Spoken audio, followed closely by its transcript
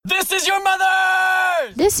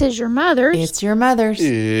This is your mother's. It's your mother's.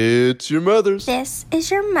 It's your mother's. This is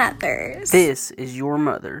your mother's. This is your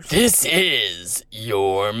mother's. This is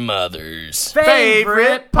your mother's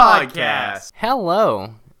favorite podcast.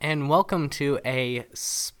 Hello, and welcome to a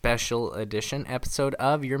special edition episode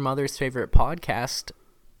of Your Mother's Favorite Podcast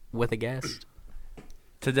with a guest.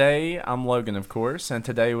 Today, I'm Logan, of course, and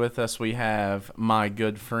today with us we have my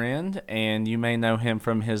good friend, and you may know him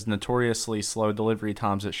from his notoriously slow delivery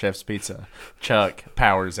times at Chef's Pizza, Chuck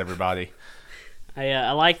Powers, everybody.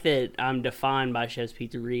 I like that I'm defined by Chef's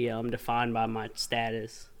Pizzeria. I'm defined by my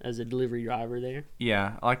status as a delivery driver there.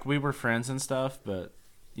 Yeah, like we were friends and stuff, but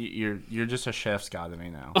you're just a chef's guy to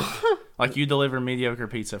me now. Like you deliver mediocre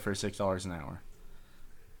pizza for $6 an hour.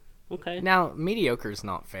 Okay. Now, mediocre's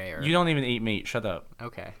not fair. You don't even eat meat. Shut up.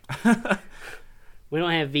 Okay. We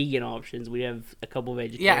don't have vegan options. We have a couple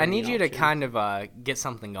vegetarian Yeah, I need you to options. kind of get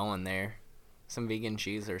something going there. Some vegan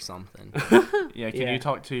cheese or something. Yeah, can you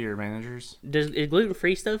talk to your managers? Is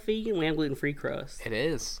gluten-free stuff vegan? We have gluten-free crust. It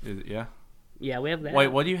is. Yeah. Yeah, we have that. Wait,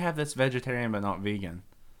 what do you have that's vegetarian but not vegan?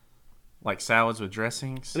 Like salads with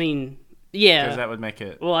dressings? I mean, yeah. Because that would make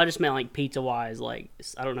it... Well, I just meant like pizza-wise. Like,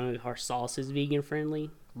 I don't know if our sauce is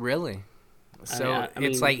vegan-friendly. Really? So I mean,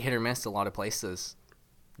 it's like hit or miss a lot of places.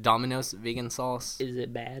 Domino's vegan sauce. Is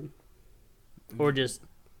it bad? Or just...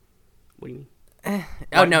 What do you mean?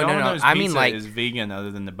 Oh, no. Domino's I mean, pizza like... is vegan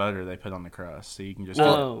other than the butter they put on the crust, so you can just...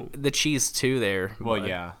 Oh. The cheese, too, there. Well, but,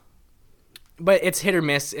 yeah. But it's hit or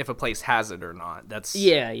miss if a place has it or not. That's...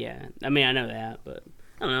 Yeah. I mean, I know that, but...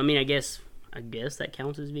 I don't know. I mean, I guess that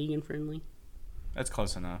counts as vegan-friendly. That's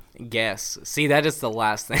close enough. Guess. See, that is the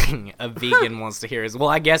last thing a vegan wants to hear is, well,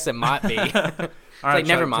 I guess it might be. It's All right, like,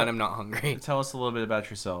 never Chuck, mind, I'm not hungry. Tell us a little bit about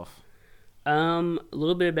yourself. A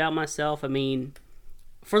little bit about myself. I mean,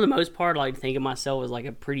 for the most part, I like to think of myself as like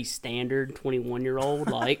a pretty standard 21-year-old.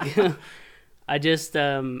 Like, I just,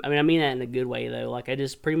 I mean that in a good way though. Like, I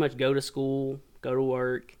just pretty much go to school, go to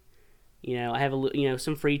work. You know, I have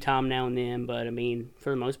some free time now and then, but I mean, for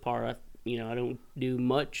the most part, I don't do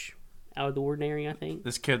much out of the ordinary, I think.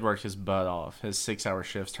 This kid worked his butt off. His 6-hour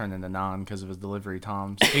shifts turned into 9 because of his delivery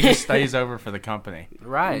times. He just stays over for the company.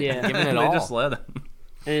 Right. Yeah. Giving it They all. just let him.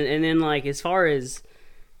 And then, like, as far as,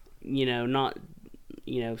 not,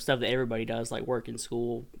 stuff that everybody does, like work in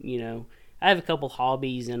school, I have a couple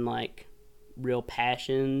hobbies and, like, real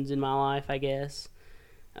passions in my life, I guess.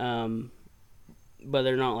 But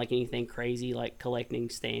they're not, like, anything crazy, like collecting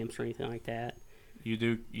stamps or anything like that. You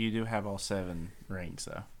do have all 7 rings,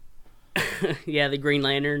 though. Yeah, the Green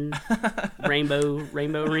Lantern rainbow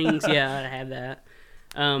rings. Yeah, I have that.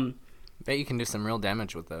 Bet you can do some real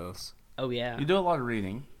damage with those. Oh yeah. You do a lot of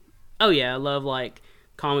reading. Oh yeah, I love like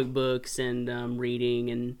comic books and reading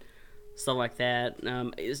and stuff like that.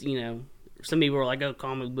 It's, some people are like, oh,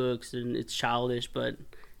 comic books and it's childish, but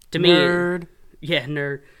to Nerd. me,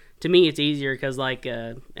 nerd. To me, it's easier because like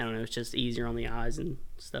I don't know, it's just easier on the eyes and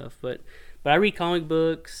stuff. But I read comic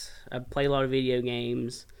books. I play a lot of video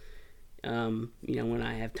games. When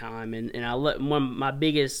I have time, and my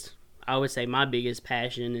biggest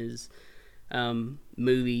passion is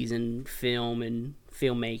movies and film and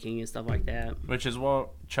filmmaking and stuff like that. Which is what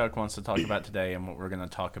Chuck wants to talk about today and what we're going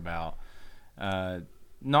to talk about.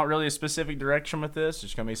 Not really a specific direction with this.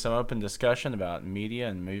 There's going to be some open discussion about media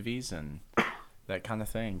and movies and that kind of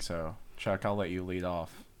thing. So, Chuck, I'll let you lead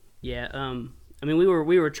off. Yeah, I mean, we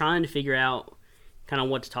were trying to figure out kind of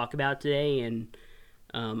what to talk about today, and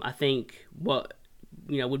I think what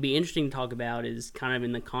would be interesting to talk about is kind of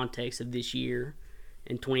in the context of this year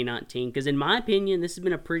in 2019, because in my opinion, this has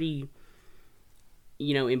been a pretty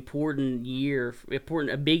important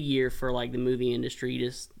a big year for like the movie industry.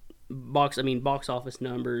 Just box office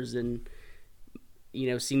numbers and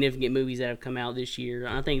significant movies that have come out this year.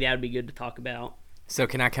 I think that would be good to talk about. So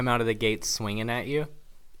can I come out of the gate swinging at you?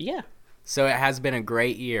 Yeah. So it has been a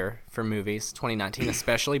great year for movies, 2019,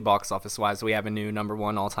 especially box office-wise. We have a new number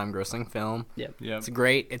 1 all-time grossing film. Yep. It's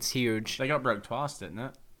great. It's huge. They got broke twice, didn't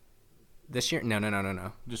it? This year?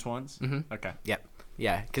 No. Just once? Mm-hmm. Okay. Yep.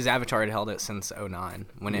 Yeah, because Avatar had held it since 2009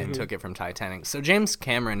 when it took it from Titanic. So James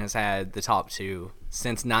Cameron has had the top 2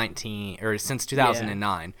 since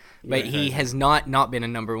 2009, but he has not been a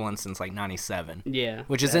number 1 since like 97. Yeah,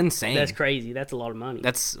 which is insane. That's crazy. That's a lot of money.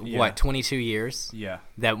 That's what 22 years. Yeah,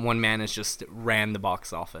 that one man has just ran the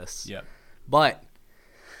box office. Yep. But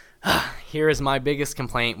here is my biggest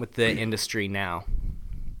complaint with the industry now.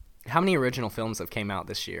 How many original films have came out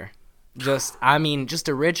this year? Just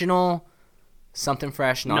original. Something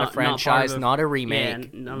fresh, not a franchise, not a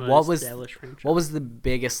remake. Yeah, what was the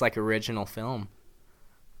biggest like original film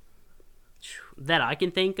that I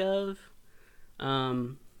can think of?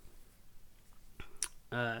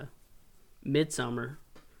 Midsummer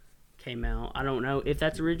came out. I don't know if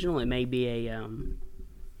that's original. It may be a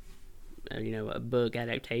a book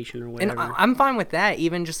adaptation or And whatever. I'm fine with that,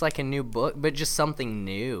 even just like a new book, but just something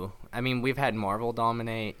new. I mean, we've had Marvel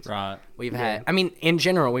dominate. Right. We've had, I mean, in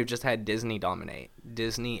general, we've just had Disney dominate.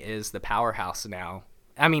 Disney is the powerhouse now.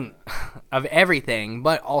 I mean, of everything,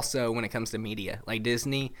 but also when it comes to media. Like,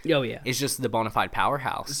 Disney Oh yeah. is just the bona fide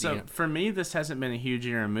powerhouse. So you know? for me, this hasn't been a huge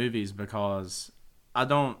year in movies because I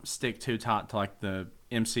don't stick too tight to like the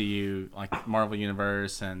MCU, like Marvel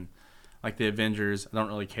Universe and like the Avengers. I don't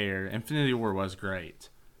really care. Infinity War was great,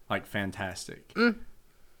 like fantastic.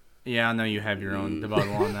 Yeah, I know you have your own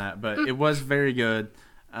debuttal on that, but it was very good.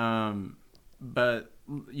 But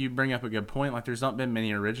you bring up a good point. Like, there's not been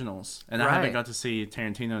many originals, and I haven't Right. got to see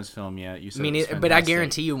Tarantino's film yet. You said I mean, it was but I fantastic.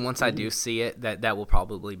 guarantee you, once I do see it, that will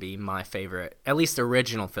probably be my favorite, at least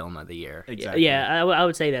original film of the year. Exactly. Yeah, I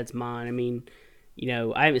would say that's mine. I mean,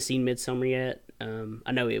 I haven't seen Midsummer yet.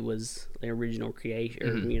 I know it was an original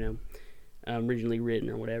creation, or originally written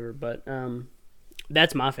or whatever. But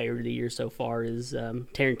that's my favorite of the year so far is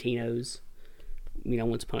Tarantino's.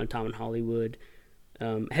 Once Upon a Time in Hollywood.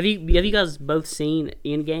 Have you guys both seen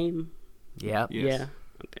Endgame? Yeah. Yes. Yeah.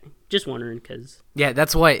 Okay. Just wondering because. Yeah,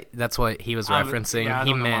 that's what he was I- referencing. yeah, I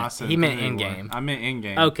he don't know why I meant said he meant Infinity War. Endgame. I meant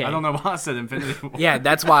Endgame. Okay. I don't know why I said Infinity War. Yeah,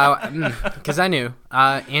 that's why because I knew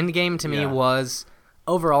Endgame to me Yeah. was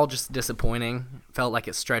overall just disappointing. Felt like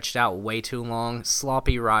it stretched out way too long,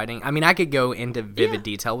 sloppy writing. I mean, I could go into vivid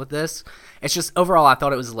detail with this. It's just overall I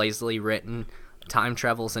thought it was lazily written. Time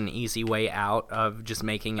travel's an easy way out of just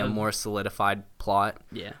making a more solidified plot.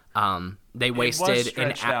 Yeah. They was wasted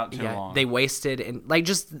stretched out too long. They wasted like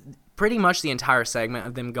just pretty much the entire segment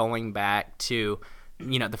of them going back to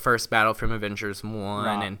the first battle from Avengers 1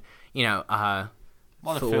 Right. and A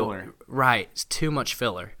lot of filler. Right, it's too much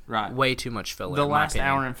filler. Right. Way too much filler. The in my last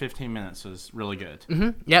opinion. hour and 15 minutes was really good.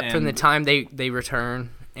 Yep, from the and- time they return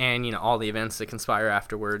and all the events that conspire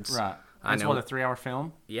afterwards. Right. I It's know. what, a 3-hour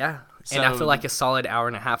film? Yeah. And I So- feel like a solid hour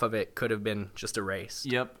and a half of it could have been just erased.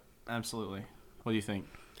 Yep, absolutely. What do you think?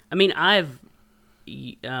 I mean, I've,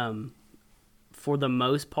 for the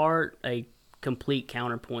most part, a complete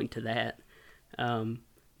counterpoint to that,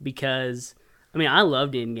 because I mean, I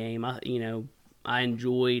loved Endgame. I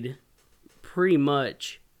enjoyed pretty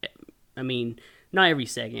much. I mean, not every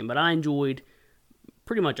second, but I enjoyed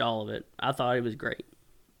pretty much all of it. I thought it was great.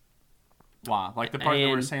 Why? Like the part that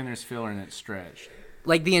we're And- saying there's filler and it's stretched.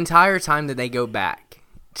 Like the entire time that they go back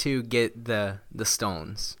to get the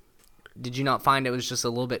stones. Did you not find it was just a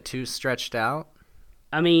little bit too stretched out?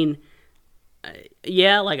 I mean,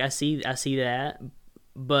 yeah, like I see that,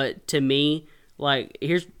 but to me, like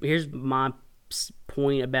here's my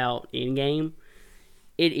point about Endgame.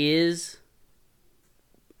 It is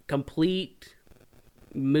complete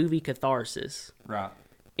movie catharsis Right.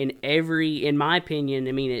 in my opinion.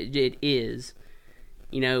 I mean, it is,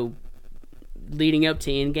 leading up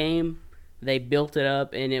to Endgame, they built it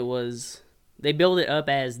up, and they built it up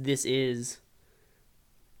as this is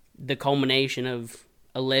the culmination of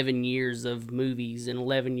 11 years of movies and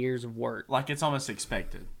 11 years of work. Like it's almost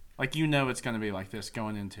expected. Like it's going to be like this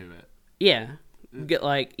going into it. Yeah,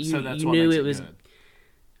 like So that's you what knew makes it was. good.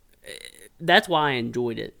 That's why I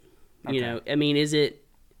enjoyed it. Okay. I mean, is it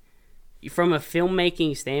from a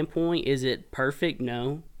filmmaking standpoint? Is it perfect?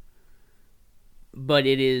 No, but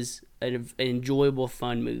it is an enjoyable,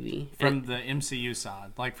 fun movie. From the MCU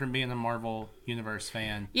side, like from being a Marvel Universe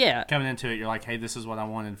fan, Yeah, coming into it, you're like, hey, this is what I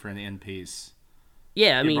wanted for an end piece.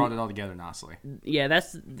 yeah. I It mean, brought it all together nicely. yeah,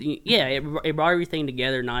 it brought everything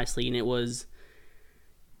together nicely, and it was,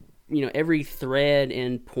 every thread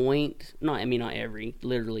and point. Not every,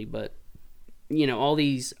 literally, but all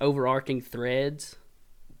these overarching threads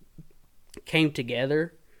came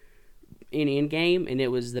together in Endgame, and it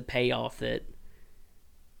was the payoff that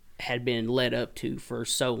had been led up to for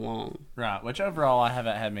so long. Right. Which overall, I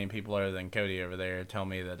haven't had many people other than Cody over there tell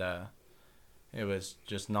me that it was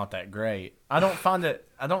just not that great. I don't find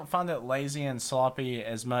it lazy and sloppy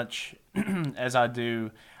as much as I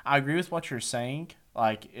do. I agree with what you're saying.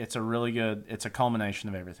 Like it's a culmination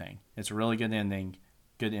of everything. It's a really good ending,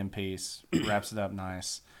 good end piece, wraps it up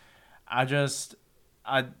nice. I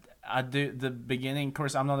do the beginning. Of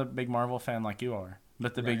course, I'm not a big Marvel fan like you are,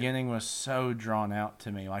 but the beginning was so drawn out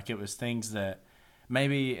to me. Like it was things that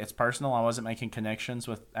maybe it's personal. I wasn't making connections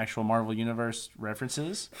with actual Marvel Universe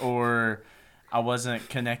references, or I wasn't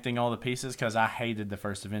connecting all the pieces because I hated the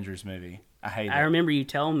first Avengers movie. I hated I it. remember you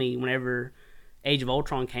telling me whenever Age of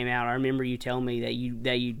Ultron came out. I remember you telling me that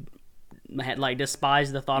you had like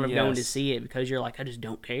despised the thought of going to Yes. see it because you're like, I just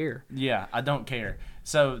don't care. Yeah, I don't care.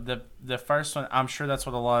 So the first one, I'm sure that's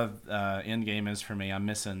what a lot of Endgame is for me. I'm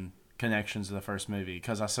missing connections to the first movie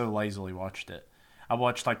because I so lazily watched it. I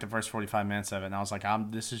watched like the first 45 minutes of it, and I was like,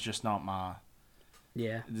 this is just not my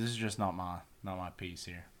piece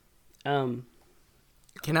here.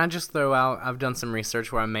 Can I just throw out? I've done some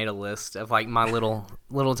research where I made a list of like my little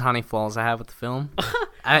tiny flaws I have with the film.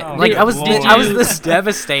 I was this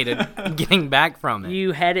devastated getting back from it.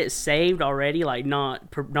 You had it saved already, like not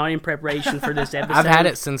in preparation for this episode. I've had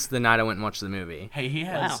it since the night I went and watched the movie. Hey, he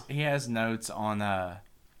has notes on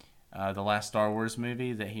the last Star Wars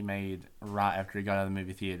movie that he made right after he got out of the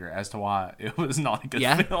movie theater as to why it was not a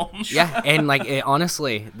good film. Yeah, and like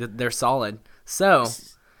honestly, they're solid. So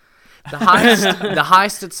the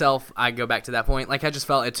heist itself, I go back to that point. Like I just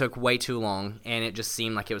felt it took way too long, and it just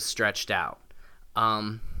seemed like it was stretched out.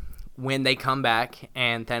 When they come back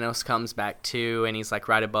and Thanos comes back too, and he's like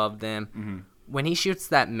right above them. When he shoots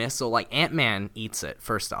that missile, like Ant-Man eats it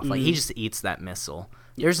first off. Like he just eats that missile.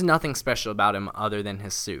 There's nothing special about him other than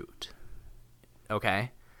his suit.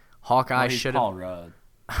 Okay, Hawkeye should have. Paul Rudd.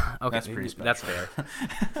 Okay, That's pretty special. That's fair.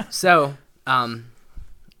 So,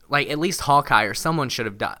 like at least Hawkeye or someone should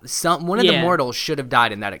have died. One of the mortals should have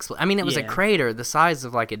died in that explosion. I mean, it was a crater the size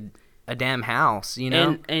of like a damn house, you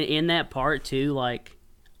know. And in that part too, like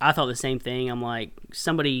I thought the same thing. I'm like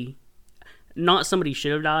somebody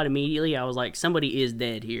should have died immediately. I was like somebody is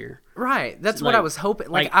dead here. Right. That's what I was hoping.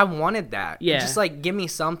 Like I wanted that. Yeah. Just like give me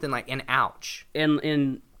something like an ouch.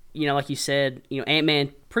 And you know, like you said, you know,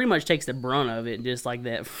 Ant-Man pretty much takes the brunt of it. Just like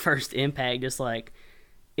that first impact, just like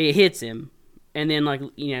it hits him, and then like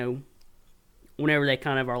you know, whenever they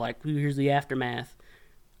kind of are like, here's the aftermath.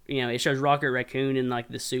 You know, it shows Rocket Raccoon in like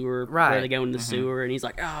the sewer, where they go in the sewer, and he's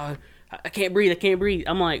like, "Oh, I can't breathe."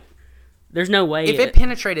 I'm like, "There's no way." If it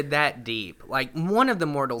penetrated that deep, like one of the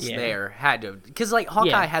mortals there had to, because like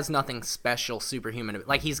Hawkeye has nothing special, superhuman.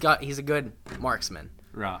 Like he's a good marksman,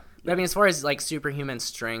 Right. But I mean, as far as like superhuman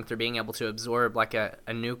strength or being able to absorb like a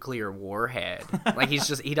nuclear warhead, like he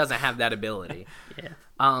doesn't have that ability.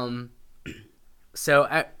 Yeah.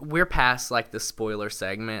 So we're past like the spoiler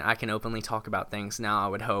segment. I can openly talk about things now, I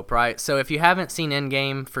would hope, right? So if you haven't seen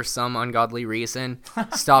Endgame for some ungodly reason,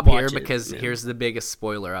 stop here because here's the biggest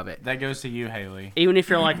spoiler of it. That goes to you, Haley. Even if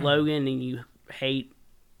you're like Logan and you hate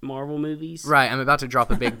Marvel movies. Right, I'm about to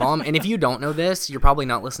drop a big bomb. And if you don't know this, you're probably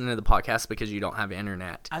not listening to the podcast because you don't have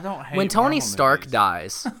internet. I don't hate When Tony Marvel Stark movies.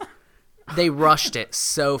 dies, they rushed it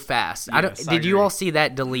so fast. Yes, I did you agree. all see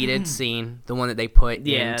that deleted scene, the one that they put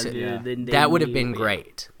into? That would have been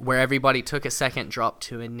great, where everybody took a second, dropped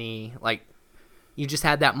to a knee. Like, you just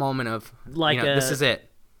had that moment of, Like this is it.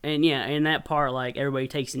 And yeah, in that part, like everybody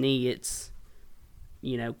takes a knee. It's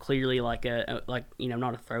you know clearly like a like you know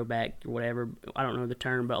not a throwback or whatever. I don't know the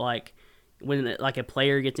term, but like when like a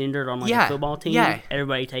player gets injured on like a football team,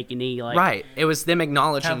 everybody take a knee. Like Right. It was them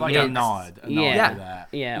acknowledging Kind of like a nod to that.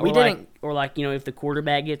 Yeah, We or didn't- like you know if the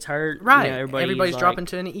quarterback gets hurt, Right. You know, everybody's like, dropping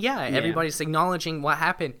to a knee. Yeah, everybody's acknowledging what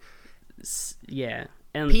happened. Yeah,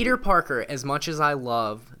 and Peter Parker, as much as I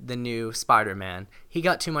love the new Spider-Man, he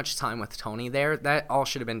got too much time with Tony there. That all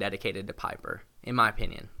should have been dedicated to Piper, in my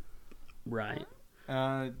opinion. right.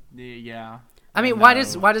 Yeah. I mean, why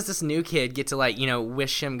does this new kid get to like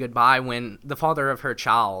wish him goodbye when the father of her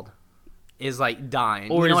child is like dying,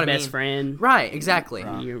 Or you know his what I best mean? friend, Right? Exactly.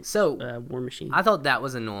 Your, So War Machine. I thought that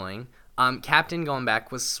was annoying. Captain going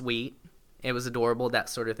back was sweet. It was adorable, that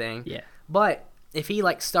sort of thing. Yeah. But if he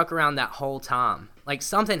like stuck around that whole time, like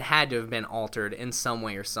something had to have been altered in some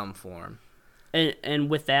way or some form. And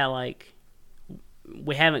with that, like,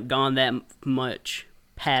 we haven't gone that much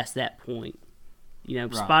past that point. You know,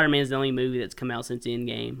 Spider-Man is the only movie that's come out since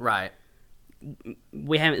Endgame. Right.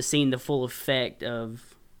 We haven't seen the full effect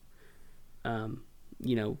of,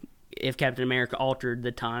 you know, if Captain America altered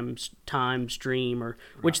the time stream, or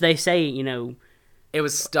which they say, you know, It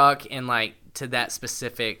was stuck in like to that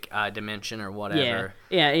specific dimension or whatever.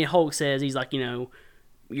 yeah. And Hulk says he's like, you know,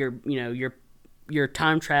 your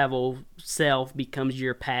time travel self becomes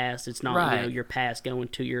your past. It's not you know your past going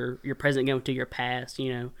to your present going to your past.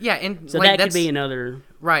 You know. Yeah, and So like, that could be another.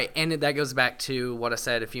 right, and that goes back to what I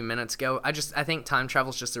said a few minutes ago. I think time travel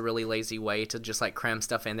is just a really lazy way to just like cram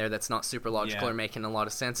stuff in there that's not super logical or making a lot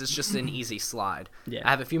of sense. It's just an easy slide. Yeah. I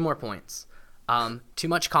have a few more points. Too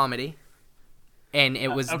much comedy. And it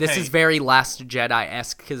was this okay. is very Last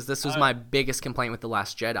Jedi-esque because this was my biggest complaint with The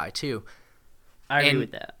Last Jedi too. I agree And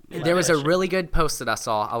with that. There was a really good post that I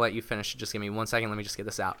saw. I'll let you finish. Just give me 1 second. Let me just get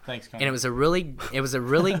this out. Thanks, Connor. And it was a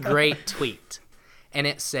really great tweet. And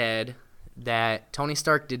it said that Tony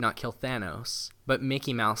Stark did not kill Thanos, but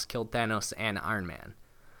Mickey Mouse killed Thanos and Iron Man.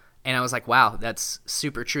 And I was like, wow, that's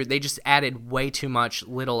super true. They just added way too much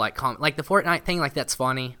little, like the Fortnite thing, like, that's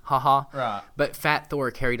funny, haha. Right. But Fat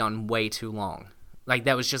Thor carried on way too long. Like,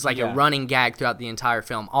 that was just, like, Yeah. a running gag throughout the entire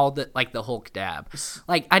film. All the, like, the Hulk dab.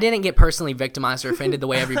 Like, I didn't get personally victimized or offended the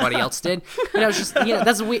way everybody else did. But I was just,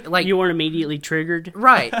 that's weird. Like, You weren't immediately triggered.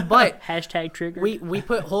 right, but Hashtag triggered. we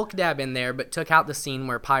put Hulk dab in there, but took out the scene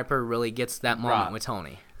where Piper really gets that moment Right. with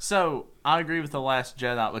Tony. So I agree with The Last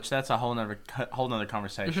Jedi, which that's a whole nother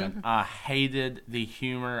conversation. I hated the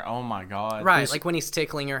humor. Oh my god, Right, It's like when he's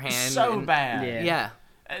tickling her hand. so and- bad. Yeah. Yeah.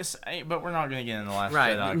 But we're not going to get into The Last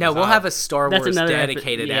Right. Jedi. No, 'cause we'll I- have a Star That's Wars another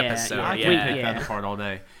dedicated yeah, episode. yeah. I Yeah. can pick that apart all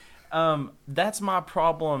day. That's my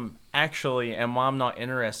problem, actually, and why I'm not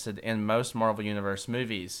interested in most Marvel Universe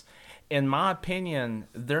movies. In my opinion,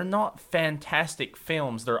 they're not fantastic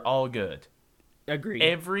films. They're all good. Agreed.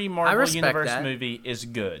 Every Marvel respect Universe that. movie is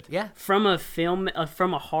good. Yeah. From a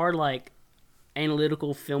hard, like,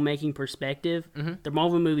 analytical filmmaking perspective, the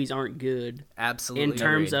Marvel movies aren't good. Absolutely. In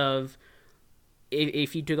terms agreed. of,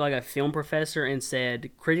 if you took, like, a film professor and said,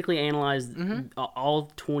 critically analyze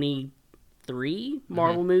all 23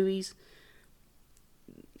 Marvel movies,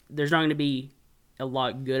 there's not going to be a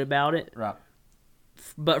lot good about it. Right.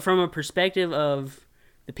 But from a perspective of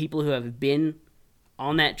the people who have been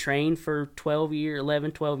on that train for 12 years,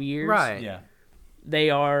 Right. Yeah. they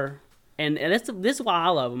are, and this is why I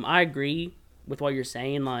love them. I agree with what you're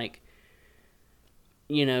saying. Like,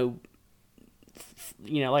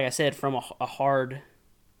 like I said, from a hard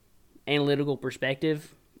analytical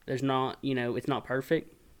perspective, there's not, it's not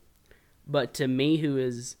perfect. But to me, who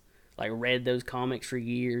has like read those comics for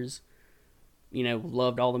years,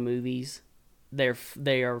 loved all the movies,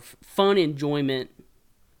 they are fun enjoyment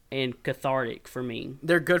and cathartic for me.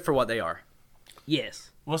 They're good for what they are.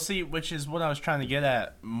 Yes. Well, see, which is what I was trying to get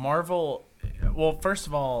at. Marvel, well, first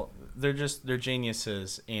of all, they're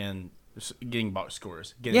geniuses in getting box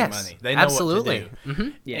scores, getting Yes, money. They know absolutely. what to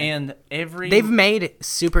do. Yeah. And They've made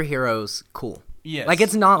superheroes cool. Yes. Like,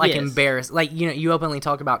 it's not like Yes. embarrassed. Like, you openly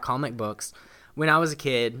talk about comic books. When I was a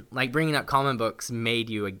kid, like, bringing up comic books made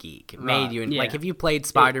you a geek. Made you, Yeah. like, if you played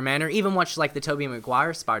Spider-Man or even watched, like, the Tobey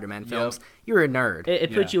Maguire Spider-Man films, you were a nerd.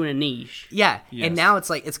 It puts Yeah. you in a niche. Yeah, Yes. and now it's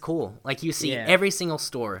like, it's cool. Like, you see Yeah. every single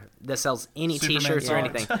store that sells any Superman t-shirts or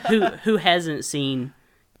socks. anything. who hasn't seen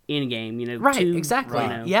Endgame? Right, two, exactly.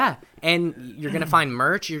 Yeah, and you're gonna find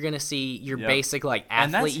merch. You're gonna see your Yep. basic, like,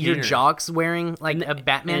 And that's athlete. Your here. jocks wearing, like, And- a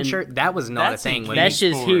Batman and shirt. That was not a that's thing. a when key That's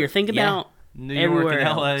just sport. here. Think Yeah. about New York everywhere and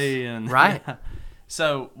else. LA and Right. Yeah.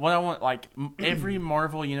 So what I want, like, every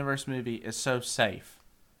Marvel Universe movie is so safe.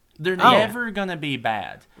 They're Oh. never gonna be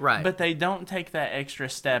bad, Right. But they don't take that extra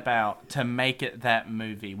step out to make it that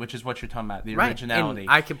movie, which is what you're talking about, the right. originality. And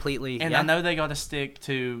I completely. And yeah. I know they got to stick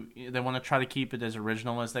to. They want to try to keep it as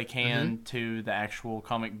original as they can Mm-hmm. to the actual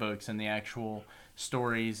comic books and the actual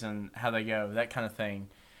stories and how they go, that kind of thing.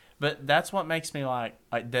 But that's what makes me like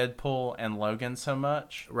Deadpool and Logan so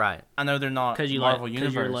much. Right. I know they're not because you Marvel like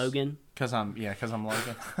Universe. because you're Logan. Because I'm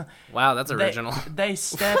Logan. Wow, that's They- original. They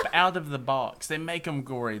step out of the box. They make them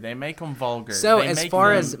gory. They make them vulgar. So They as make far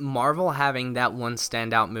them- as Marvel having that one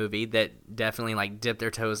standout movie that definitely, like, dipped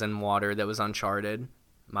their toes in water that was Uncharted,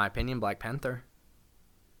 my opinion, Black Panther.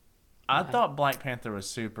 I thought Black Panther was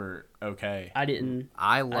super okay. I didn't.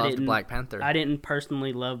 I loved didn't- Black Panther. I didn't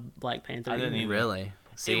personally love Black Panther. I didn't either. Really.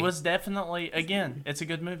 See, It was definitely, again, it's a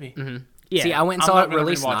good movie. Yeah, see, I went and I'm saw not it gonna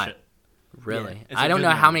release rewatch night. it. Really, Yeah, it's a I don't good know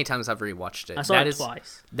how movie. many times I've rewatched it. I saw That it is-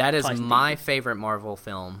 twice. That is Twice my favorite Marvel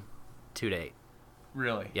film to date.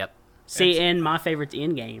 Really. Yep. See, It's- and my favorite's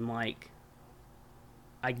Endgame. Like,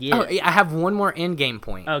 I get Oh, it. yeah, I have one more in-game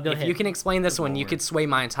point. Oh, go if ahead. you can explain this one, you Lord. could sway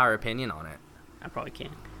my entire opinion on it. I probably can.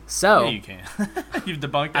 So, Yeah, you can. You've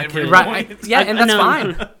debunked I every could. right, point. yeah, and that's No.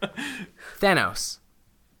 fine. Thanos.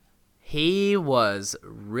 He was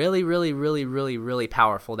really, really, really, really, really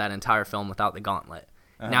powerful that entire film without the gauntlet.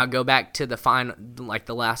 Now go back to the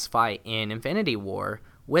the last fight in Infinity War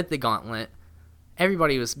with the gauntlet.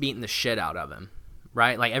 Everybody was beating the shit out of him,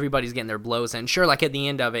 right? Like, everybody's getting their blows in. Sure, like, at the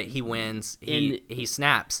end of it, he wins. He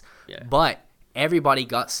snaps. Yeah. But everybody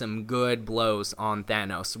got some good blows on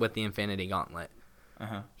Thanos with the Infinity Gauntlet.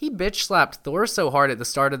 He bitch slapped Thor so hard at the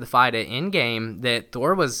start of the fight at Endgame that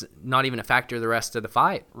Thor was not even a factor the rest of the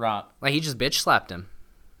fight. Right. Like, he just bitch slapped him,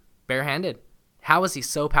 barehanded. How was he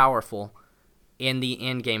so powerful in the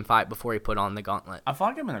Endgame fight before he put on the gauntlet? I feel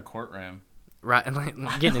like I'm in a courtroom. Right, and, like,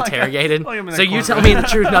 getting Like, interrogated. like I'm in a So you tell courtroom. me the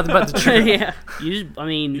truth, nothing but the truth. Yeah, you just, I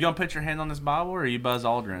mean, You gonna put your hand on this Bible, or are you Buzz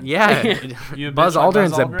Aldrin? Yeah, You a bitch Buzz like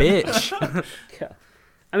Aldrin's Buzz a Aldrin? bitch.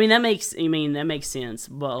 I mean that makes sense,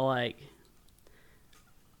 but like,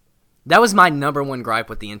 That was my number one gripe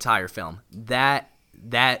with the entire film. That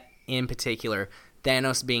in particular,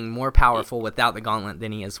 Thanos being more powerful without the gauntlet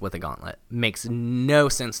than he is with a gauntlet makes no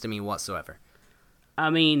sense to me whatsoever. I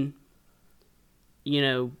mean,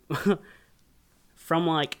 from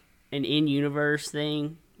like an in-universe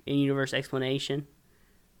thing, in-universe explanation,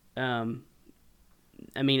 I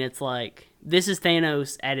mean, it's like, this is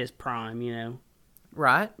Thanos at his prime,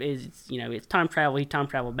 Right? It's time travel, he time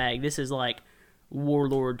traveled back. This is like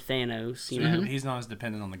Warlord Thanos, He's not as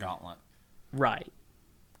dependent on the gauntlet. Right.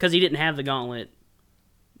 Because he didn't have the gauntlet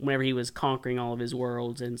whenever he was conquering all of his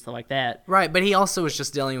worlds and stuff like that. Right, but he also was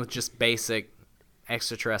just dealing with just basic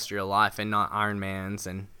extraterrestrial life and not Iron Man's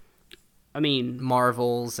and I mean,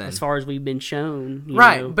 Marvels and as far as we've been shown,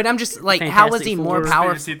 right. But I'm just like, how was he more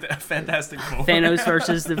powerful? Fantastic Four. Thanos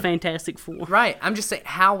versus the Fantastic Four. Right. I'm just saying,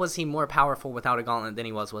 how was he more powerful without a gauntlet than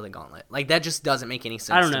he was with a gauntlet? Like, that just doesn't make any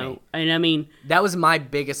sense. I don't to know. me. And I mean, that was my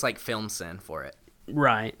biggest like film sin for it.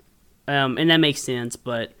 Right. And that makes sense,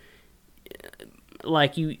 but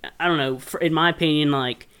like I don't know. In my opinion,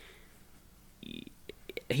 like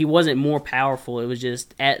he wasn't more powerful. It was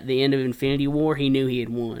just at the end of Infinity War, he knew he had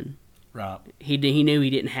won. Right. He knew he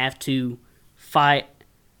didn't have to fight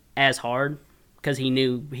as hard because he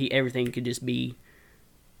knew everything could just be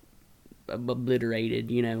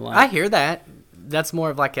obliterated. Like, I hear that. That's more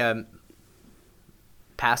of like a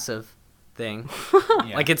passive thing.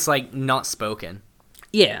 Yeah. Like it's like not spoken.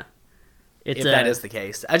 Yeah. If that is the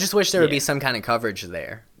case, I just wish there would be some kind of coverage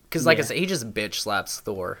there. Because, like I said, he just bitch slaps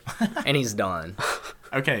Thor, and he's done.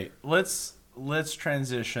 Okay, let's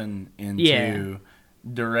transition into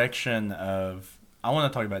direction of. I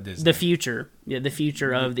want to talk about Disney. The future, the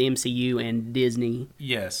future of the MCU and Disney.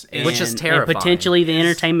 Yes, Which is terrifying. And potentially the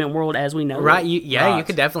entertainment world as we know it. Right? You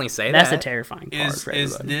could definitely say That's that. the terrifying part for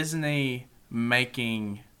Is everybody. Disney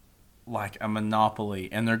making like a monopoly,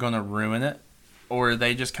 and they're going to ruin it? Or are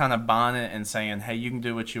they just kind of buying it and saying, hey, you can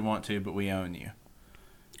do what you want to, but we own you?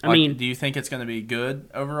 I mean, do you think it's going to be good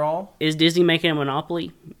overall? Is Disney making a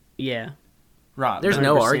monopoly? Yeah. Right. There's 100%.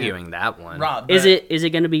 no arguing that one. Right. Is it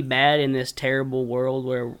going to be bad in this terrible world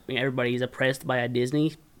where everybody is oppressed by a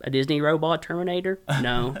Disney robot Terminator?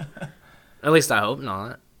 No. At least I hope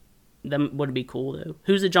not. That would be cool though.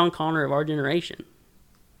 Who's the John Connor of our generation?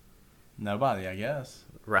 Nobody, I guess.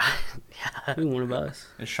 Right. Who one of us?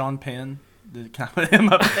 Is Sean Penn? Can I put him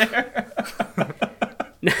up there?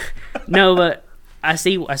 No, but I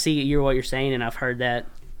see what you're saying, and I've heard that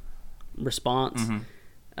response.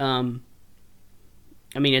 Mm-hmm.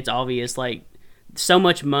 I mean, it's obvious. Like, so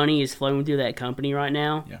much money is flowing through that company right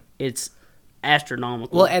now. Yeah. It's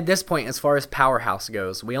astronomical. Well, at this point, as far as Powerhouse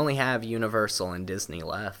goes, we only have Universal and Disney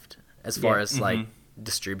left as far as like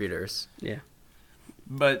distributors. Yeah.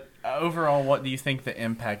 But overall, what do you think the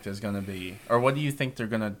impact is going to be? Or what do you think they're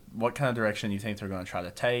going to... What kind of direction do you think they're going to try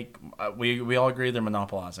to take? We all agree they're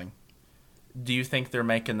monopolizing. Do you think they're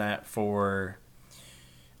making that for...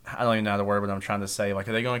 I don't even know the word, but I'm trying to say. Like,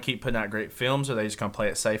 are they going to keep putting out great films, or are they just going to play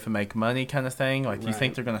it safe and make money kind of thing? Like, do you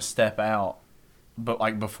think they're going to step out, but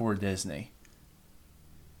like before Disney?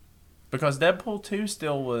 Because Deadpool 2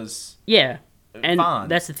 still was... Yeah. And fine.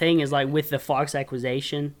 that's the thing is, like, with the Fox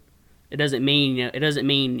acquisition... It doesn't mean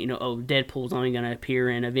Deadpool's only going to appear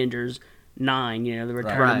in Avengers 9, the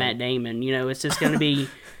return of Matt Damon. It's just going to be,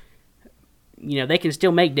 they can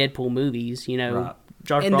still make Deadpool movies, Right.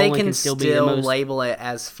 Josh And Brolin they can still be still the most... label it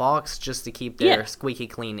as Fox just to keep their Yeah. squeaky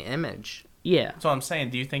clean image. Yeah. So I'm saying,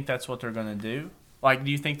 do you think that's what they're going to do? Like,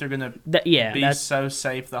 do you think they're going to Yeah, be that's... so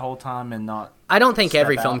safe the whole time and not... I don't think Step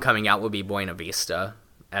every out. film coming out will be Buena Vista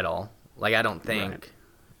at all. Like, I don't think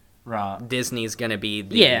Right. Disney's going to be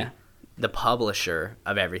the publisher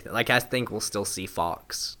of everything. Like, I think we'll still see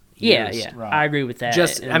Fox. Yeah, used. yeah. Right. I agree with that.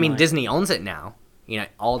 Just, And, I mean, like, Disney owns it now.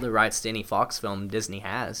 All the rights to any Fox film Disney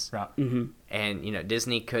has. Right. And,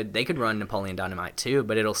 Disney they could run Napoleon Dynamite too,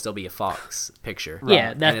 but it'll still be a Fox picture.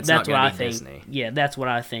 Yeah, And it's that's not what gonna I be think. Disney. Yeah, that's what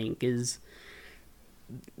I think is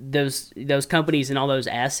those companies and all those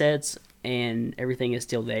assets and everything is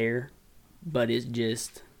still there, but it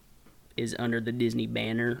just is under the Disney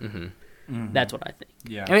banner. That's what I think.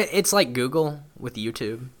 Yeah. I mean, it's like Google with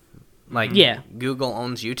YouTube. Like, Google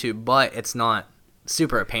owns YouTube, but it's not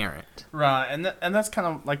super apparent. Right, and that's kind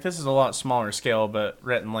of like, this is a lot smaller scale, but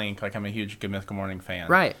Rhett and Link, like, I'm a huge Good Mythical Morning fan.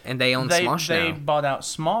 Right, and they own Smosh They now. bought out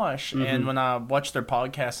Smosh, and when I watched their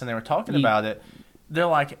podcast and they were talking about it, they're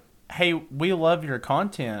like, hey, we love your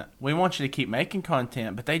content. We want you to keep making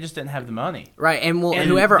content, but they just didn't have the money. Right, and And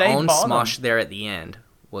whoever they owned bought Smosh them. there at the end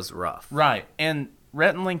was rough. Right, and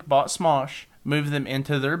Rhett and Link bought Smosh, moved them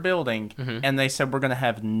into their building, and they said, we're going to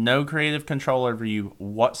have no creative control over you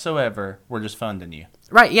whatsoever. We're just funding you.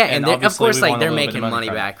 Right, yeah, And and of obviously course, we like, want a they're little bit making of money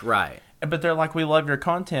money back, right. But they're like, we love your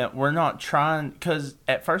content. We're not trying, because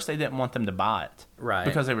at first they didn't want them to buy it, Right.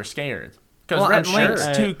 Because they were scared. Because Well, Rhett I'm and Link's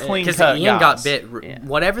sure. too clean Because cut Ian guys. got bit. Yeah.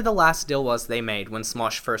 Whatever the last deal was they made when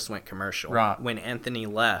Smosh first went commercial, Right. when Anthony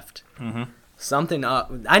left, something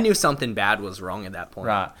up. I knew something bad was wrong at that point.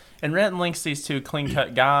 Right. And Rhett and Link's these two clean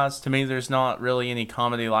cut guys. To me, there's not really any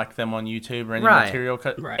comedy like them on YouTube or any Right. material.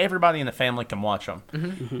 Right. Everybody in the family can watch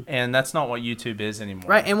them. And that's not what YouTube is anymore.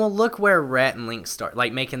 Right, and well, look where Rhett and Link start,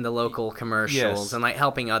 like making the local commercials Yes. and like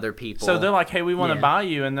helping other people. So they're like, hey, we want to Yeah. buy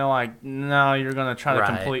you. And they're like, no, you're going to try to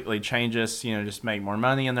Right. completely change us, just make more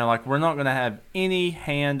money. And they're like, we're not going to have any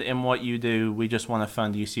hand in what you do. We just want to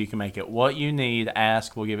fund you so you can make it. What you need,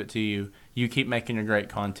 ask, we'll give it to you. You keep making your great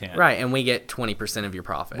content. right, and we get 20% of your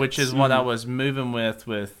profits. Which is what I was moving with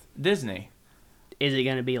Disney. Is it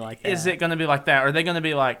going to be like that? Is it going to be like that? Are they going to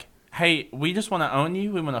be like, hey, we just want to own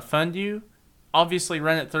you. We want to fund you. Obviously,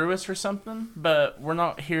 run it through us or something. But we're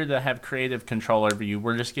not here to have creative control over you.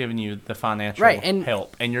 We're just giving you the financial Right, and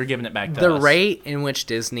help. And you're giving it back to the us. rate in which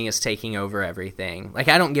Disney is taking over everything, like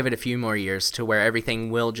I don't give it a few more years to where everything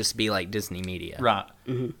will just be like Disney Media. Right.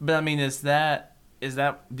 But, I mean, is that,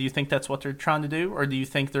 do you think that's what they're trying to do? Or do you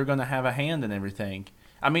think they're going to have a hand in everything?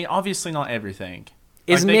 I mean, obviously not everything.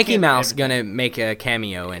 Is Like, they Mickey can't do Mouse everything. gonna make a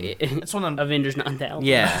cameo in? That's what I'm... Avengers 9000.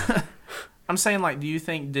 Yeah. I'm saying, like, do you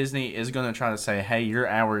think Disney is going to try to say, hey, you're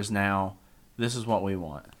ours now. This is what we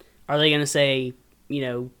want. Are they going to say,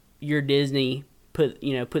 you're Disney, put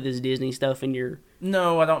this Disney stuff in your...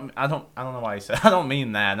 No, I don't know why you said. I don't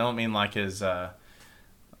mean that. I don't mean like his.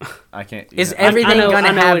 I can't. Is know. everything I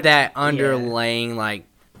gonna know have it- that yeah. underlaying like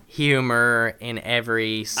humor in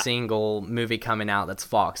every single movie coming out that's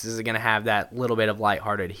Fox? Is it gonna have that little bit of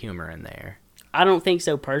lighthearted humor in there? I don't think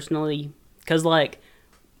so personally, because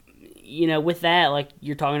with that, like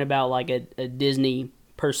you're talking about like a Disney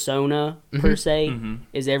persona per se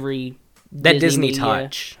is every That Disney media.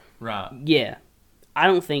 touch. Right. Yeah, I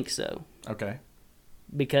don't think so, Okay.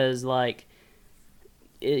 because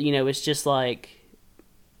it's just like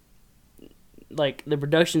the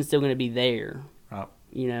production's still going to be there. Right.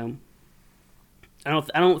 I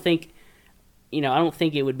don't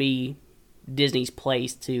think it would be Disney's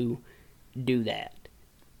place to do that.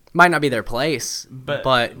 Might not be their place, But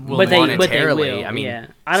but will But they monetarily, will. I mean, yeah.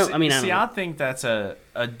 I don't I know. think that's a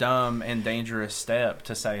dumb and dangerous step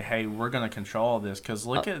to say, hey, we're going to control all this, because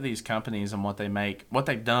look at these companies and what they make, what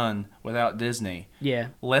they've done without Disney. Yeah.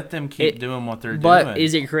 Let them keep doing what they're but doing.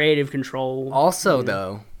 Is it creative control? also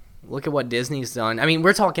though, look at what Disney's done. I mean,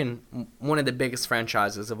 we're talking one of the biggest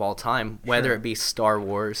franchises of all time, whether it be Star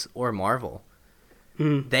Wars or Marvel.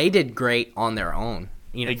 They did great on their own,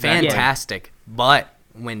 Exactly. fantastic. But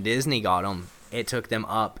when Disney got them, it took them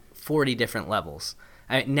up 40 different levels.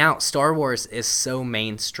 Now Star Wars is so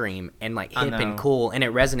mainstream and like I hip and know. cool, and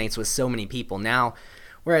it resonates with so many people now.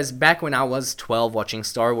 Whereas back when I was 12 watching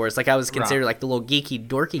Star Wars, like I was considered like the little geeky,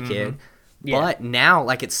 dorky kid. Yeah. But now,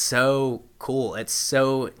 like, it's so cool. It's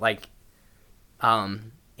so like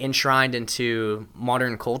enshrined into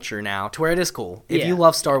modern culture now, to where it is cool. If Yeah. you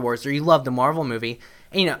love Star Wars or you love the Marvel movie,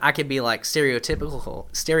 and, I could be like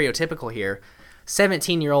stereotypical here.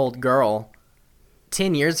 17-year-old girl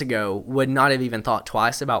 10 years ago would not have even thought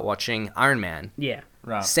twice about watching Iron Man. Yeah.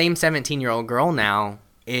 right. Same 17-year-old girl now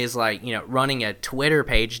is like, running a Twitter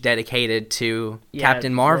page dedicated to Yeah,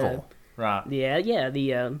 Captain Marvel. Right. Yeah.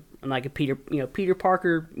 The like a Peter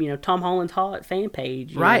Parker, Tom Holland's hot fan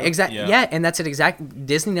page. Right, exactly. Yeah. Yeah, and that's it.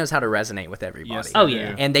 Disney knows how to resonate with everybody. Yes, Oh, they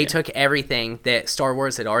yeah. do. And they took everything that Star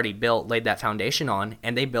Wars had already built, laid that foundation on,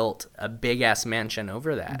 and they built a big ass mansion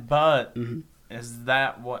over that. But is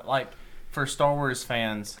that what, like, for Star Wars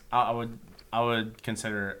fans? I would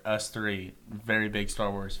consider us three very big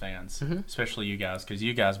Star Wars fans, especially you guys, because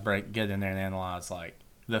you guys get in there and analyze like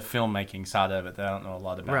the filmmaking side of it that I don't know a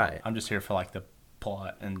lot about. Right. I'm just here for like the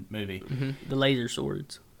plot and movie, The laser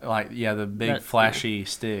swords. like the big That- flashy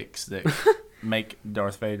sticks that make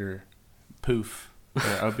Darth Vader poof.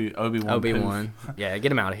 Or Obi-Wan. Obi-Wan. Yeah,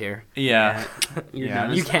 get him out of here. Yeah. You're Yeah,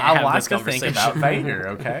 done. You can't I have like this to think conversation. about Vader,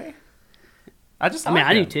 okay? I mean, like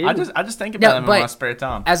I do him. too. I just think about him in but my spare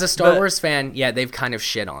time. As a Star But- Wars fan, yeah, they've kind of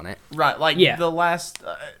shit on it. Right, like Yeah. the last,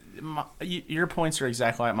 your points are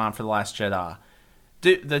exactly like mine for The Last Jedi.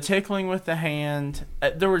 The tickling with the hand,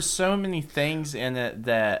 there were so many things in it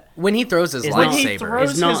that When he throws his It's when not- he lightsaber. throws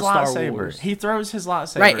It's not his Star lightsaber, Wars. he throws his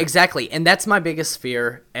lightsaber. Right, exactly. And that's my biggest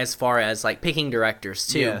fear as far as like picking directors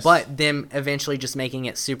too. Yes. But them eventually just making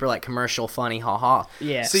it super like commercial, funny, haha.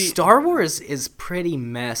 Yeah. See- Star Wars is pretty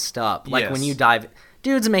messed up. Like when Yes. you dive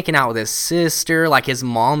dude's making out with his sister, like his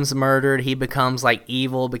mom's murdered, he becomes like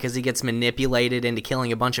evil because he gets manipulated into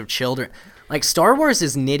killing a bunch of children. Like Star Wars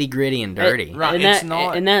is nitty-gritty and dirty. Right, and it's that,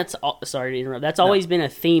 not- and that's sorry to interrupt. That's always been a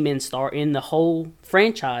theme in the whole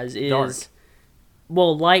franchise is Dark.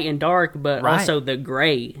 well, light and dark, but Right. also the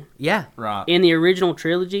gray. Yeah. Right. In the original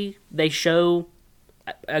trilogy, they show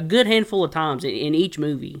a good handful of times in each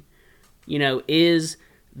movie, is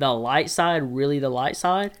the light side really the light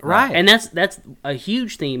side? Right. And that's a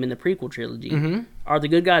huge theme in the prequel trilogy. Mm-hmm. Are the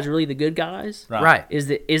good guys really the good guys? Right. Is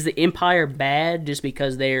the Empire bad just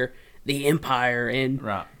because they're the Empire and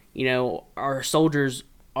Right. our soldiers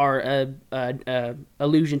are a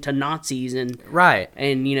allusion to Nazis and Right.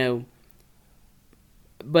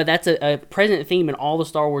 but that's a present theme in all the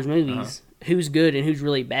Star Wars movies. Who's good and who's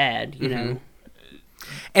really bad,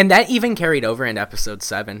 And that even carried over into episode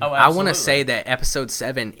 7. Oh, I want to absolutely. say that episode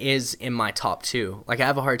 7 is in my top 2. Like, I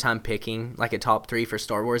have a hard time picking, like, a top 3 for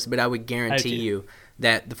Star Wars, but I would guarantee too. you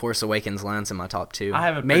that The Force Awakens lands in my top 2. I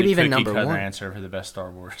have a maybe even cookie number cutter 1. answer for the best Star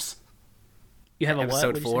Wars. You have a Episode what?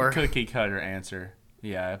 What'd you say? 4. Cookie cutter answer.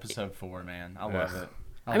 Yeah, episode 4, man. I love it.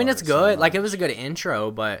 I mean, love it's it so good. Like, much. it was a good intro,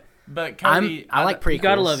 but But Cody, I like prequels. You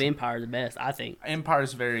gotta love Empire the best, I think.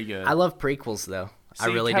 Empire's very good. I love prequels, though. I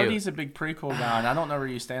See, really Cody's do. a big prequel guy, and I don't know where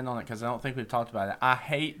you stand on it because I don't think we've talked about it. I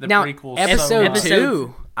hate the Now, prequels episode so much.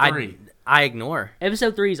 2, Three. I ignore.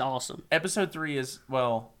 Episode 3 is awesome. Episode 3 is,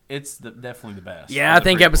 well, it's definitely the best. Yeah, of I the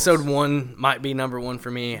think prequels. episode 1 might be number 1 for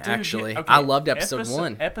me, Dude, actually. yeah, okay, I loved episode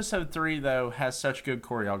 1. Episode 3, though, has such good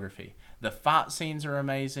choreography. The fight scenes are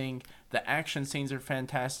amazing. The action scenes are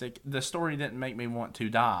fantastic. The story didn't make me want to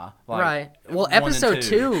die. Like, Right. Well, 1 and episode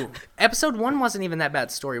 2. 2. Episode 1 wasn't even that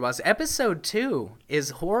bad story-wise. Episode 2 is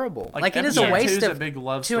horrible. Like it is a episode waste 2's of a big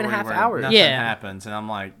love 2.5 story where hours. Nothing Yeah. happens, and I'm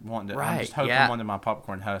like wanting to. I'm Right, just hoping yeah. one of my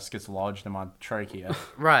popcorn husks gets lodged in my trachea,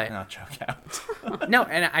 Right. and I choke out. No,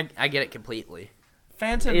 and I get it completely.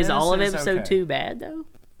 Phantom Is all of Menace is episode okay. 2 bad, though?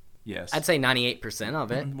 Yes. I'd say 98%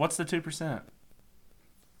 of it. What's the 2%?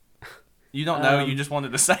 You don't know. You just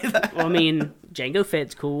wanted to say that. Well, I mean, Jango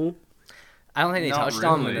Fett's cool. I don't think they Not touched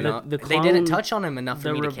on him really. enough. The They didn't clone- touch on him enough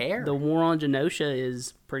for me to care. The War on Genosha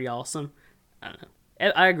is pretty awesome. I don't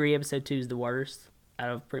know. I agree, episode 2 is the worst out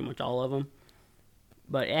of pretty much all of them.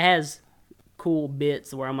 But it has cool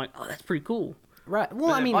bits where I'm like, oh, that's pretty cool. Right.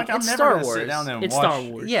 Well, I mean, Like, I'm it's never Star gonna Wars. sit down and It's watch- Star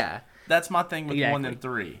Wars. Yeah. That's my thing with 1 Exactly. and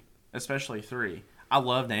 3, especially 3. I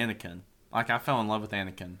loved Anakin. Like, I fell in love with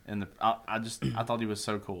Anakin, and I thought he was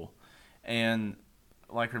so cool, and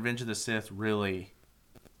like Revenge of the Sith really,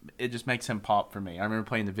 it just makes him pop for me. I remember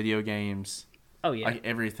playing the video games, Oh, yeah. like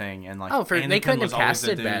everything, and like Oh, they Anakin couldn't was have always the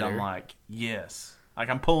casted dude. better. I'm like, yes, like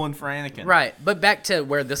I'm pulling for Anakin. Right. But back to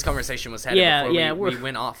where this conversation was headed Yeah, before yeah, we we're-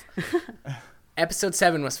 went off. Episode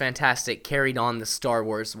 7 was fantastic, carried on the Star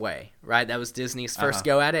Wars way, right? That was Disney's first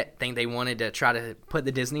go at it. I think they wanted to try to put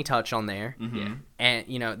the Disney touch on there. Mm-hmm.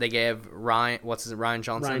 And, they gave Ryan Johnson? Ryan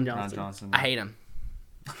Ron Johnson. Johnson. I hate him.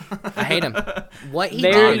 I hate him. What he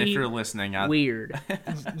Very- did. If you're listening, Weird.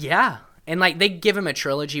 Yeah. And, they give him a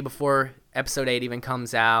trilogy before Episode 8 even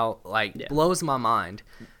comes out. Blows my mind.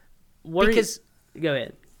 What are Because you- Go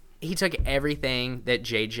ahead. he took everything that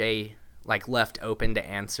JJ, left open to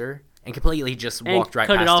answer and completely just And walked right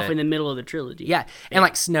cut past it off in the middle of the trilogy. Yeah, and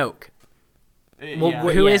Snoke. Well, Yeah.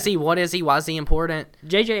 who Yeah. is he? What is he? Why is he important?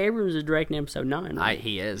 J.J. Abrams is directing episode 9. Right?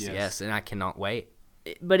 He is, Yes. yes, and I cannot wait.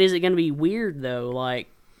 But is it going to be weird, though? Like,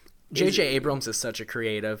 J.J. Abrams is such a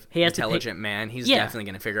creative, He has to intelligent man. He's Yeah. definitely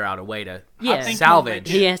going to figure out a way to Yeah. salvage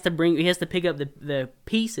he has to pick up the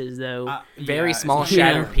pieces, though. very Yeah, small it's-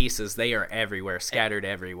 shattered Yeah. pieces. They are everywhere, scattered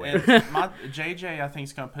everywhere. And my JJ, I think,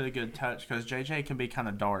 is going to put a good touch because JJ can be kind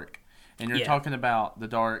of dark. And you're Yeah. talking about the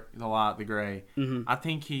dark, the light, the gray. Mm-hmm. I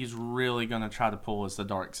think he's really going to try to pull us the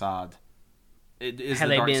dark side. Is Have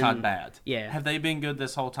the they dark been- side bad? yeah. Have they been good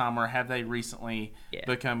this whole time, or have they recently Yeah.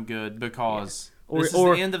 become good because Or- this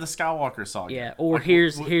or- is the end of the Skywalker saga? Yeah, or Like,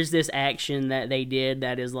 here's this action that they did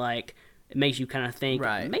that is like it makes you kind of think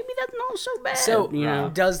Right. maybe that's not so bad. So, you know,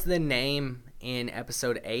 does the name in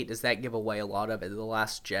Episode 8, does that give away a lot of it? The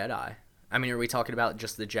Last Jedi? I mean, are we talking about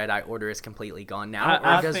just the Jedi Order is completely gone now,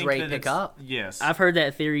 I or does think Rey that pick it's- up? Yes. I've heard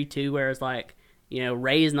that theory too, where it's like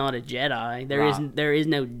Rey is not a Jedi. There is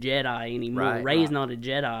no Jedi anymore. Right, Rey is right. not a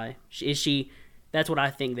Jedi. Is she? That's what I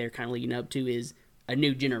think they're kind of leading up to is a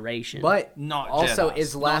new generation. But not also, Jedis.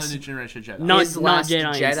 is not Last a new generation Jedi. Not- is Last Jedi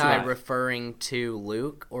and Jedi Sith. referring to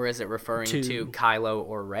Luke, or is it referring To- to Kylo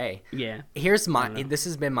or Rey? yeah, Here's this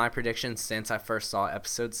has been my prediction since I first saw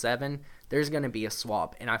Episode 7. There's going to be a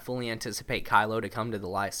swap, and I fully anticipate Kylo to come to the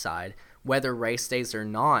light side. Whether Rey stays or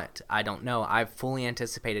not, I don't know. I've fully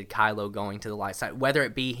anticipated Kylo going to the light side, whether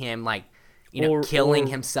it be him killing or-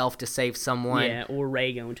 himself to save someone. Yeah, or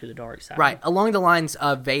Rey going to the dark side. Right, along the lines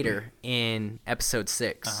of Vader in Episode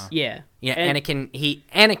 6. Yeah. Yeah, And-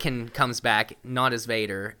 Anakin comes back not as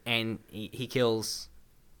Vader, and he kills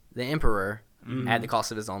the Emperor at the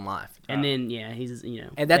cost of his own life. And then, he's,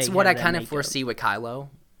 And that's they what have I that kind of makeup. foresee with Kylo.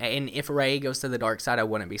 And if Rey goes to the dark side, I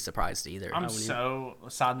wouldn't be surprised either. I'm so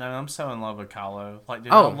in love with Kylo. Like,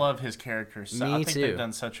 dude, Oh, I love his character. So me I think too. they've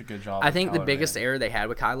done such a good job. I with think the Kylo biggest Ren. error they had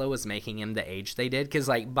with Kylo was making him the age they did, because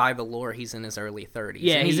like by the lore, he's in his early 30s.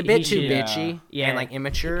 Yeah, and he's a he bit too should- bitchy and like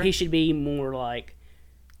immature. He should be more like,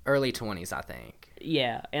 Early 20s, I think.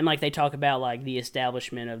 yeah, and like they talk about like the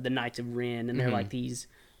establishment of the Knights of Ren, and they're Mm-hmm. like these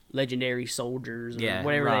legendary soldiers, or Yeah,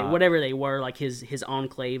 whatever they were, like his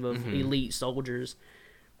enclave of Mm-hmm. elite soldiers.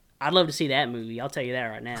 I'd love to see that movie. I'll tell you that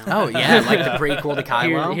right now. Oh yeah, like the prequel to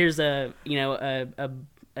Kylo. Here's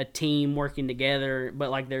a team working together, but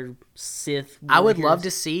like they're Sith. I would love warriors.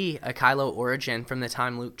 to see a Kylo origin from the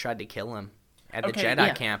time Luke tried to kill him at the Okay, Jedi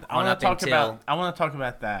yeah. camp I on want up to talk until. about. I want to talk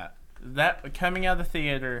about that. That coming out of the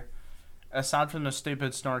theater, aside from the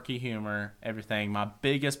stupid, snarky humor, everything, my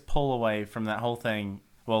biggest pull away from that whole thing.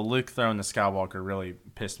 Well, Luke throwing the Skywalker really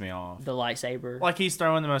pissed me off. the lightsaber. Like, he's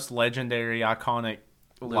throwing the most legendary, iconic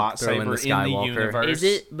throwing lightsaber the in the Skywalker. universe. Is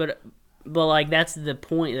it? But like that's the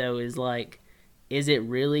point though. Is like, is it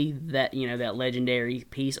really that that legendary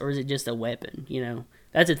piece, or is it just a weapon?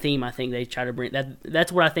 That's a theme I think they try to bring.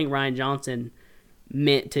 That's what I think Ryan Johnson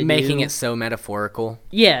meant to Making do. it so metaphorical.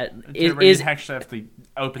 Yeah, You is actually have to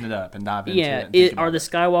open it up and dive into it. yeah. and think Are about the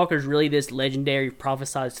it. Skywalkers really this legendary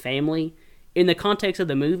prophesized family in the context of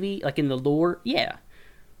the movie, like in the lore? Yeah,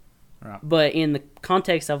 Right. but in the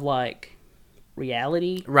context of like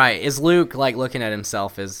reality, Right? Is Luke like looking at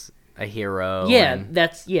himself as a hero? yeah, and-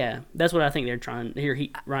 that's what I think they're trying here.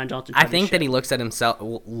 Ryan Johnson. I tried to think that show. he looks at himself.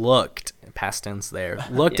 Looked past tense there.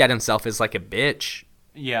 Looked at himself as like a bitch.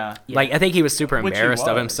 Yeah. Like I think he was super Which he embarrassed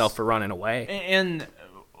of was. himself for running away. And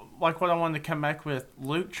like what I wanted to come back with,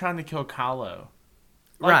 Luke trying to kill Kylo.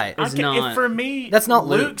 Right. Is not- for me, That's not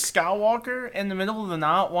Luke Luke. Skywalker in the middle of the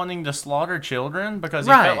night wanting to slaughter children because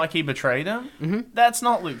he Right. felt like he betrayed him. Mm-hmm. That's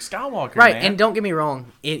not Luke Skywalker, Right, man. and don't get me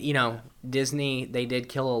wrong. Disney, they did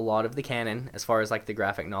kill a lot of the canon as far as like the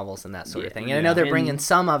graphic novels and that sort of thing. And I know they're And- bringing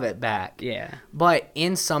some of it back. Yeah. But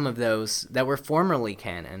in some of those that were formerly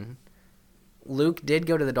canon, Luke did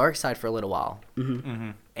go to the dark side for a little while.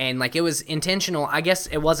 Mm-hmm. And like it was intentional. I guess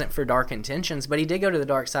it wasn't for dark intentions, but he did go to the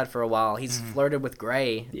dark side for a while. He's flirted with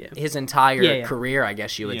Grey his entire Yeah. career, I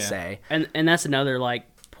guess you would Yeah. say. And that's another like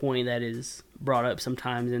point that is brought up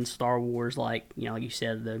sometimes in Star Wars, like like you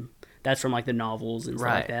said, that's from like the novels and stuff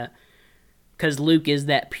like Right. that. Because Luke is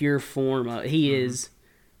that pure form of he is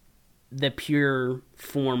the pure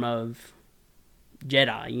form of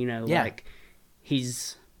Jedi. Yeah. Like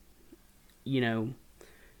he's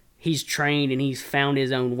he's trained and he's found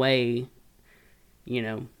his own way.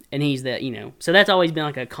 And he's that so that's always been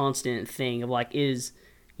like a constant thing of like it's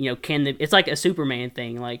like a Superman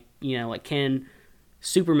thing, like like can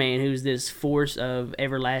Superman, who's this force of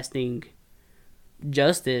everlasting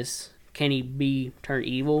justice, can he be turned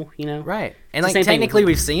evil? Right. It's And the like same thing technically with-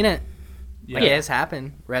 we've seen it. Like Yeah. it has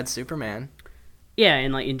happened. Red Superman. Yeah,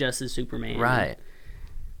 and like Injustice Superman, Right.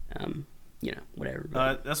 Whatever.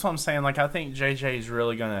 But, That's what I'm saying. Like, I think JJ is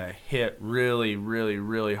really gonna hit really, really,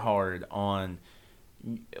 really hard on,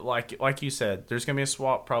 like you said, there's gonna be a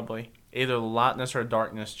swap probably, either lightness or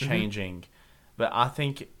darkness changing, but I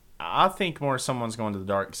think more someone's going to the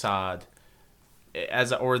dark side,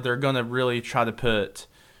 or they're gonna really try to put.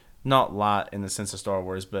 Not light in the sense of Star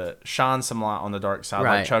Wars, but shine some light on the dark side.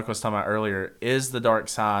 Right. Like Chuck was talking about earlier, is the dark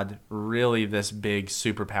side really this big,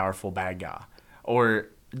 super powerful bad guy? Or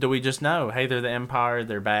do we just know, hey, they're the Empire,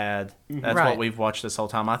 they're bad. That's Right. what we've watched this whole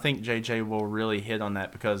time. I think JJ will really hit on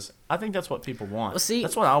that because I think that's what people want. Well, see-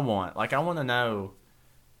 that's what I want. Like, I want to know.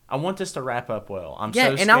 I want this to wrap up well. I'm Yeah, so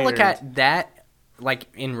and scared. I look at that like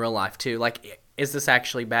in real life too. Like, is this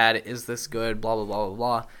actually bad? Is this good? Blah blah blah blah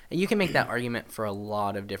blah. And you can make that argument for a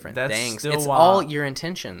lot of different That's things. still It's why- all your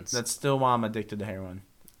intentions. That's still why I'm addicted to heroin.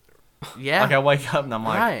 yeah. Like, I wake up and I'm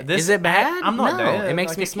like, Right. this, Is it bad? I'm not No, dead. it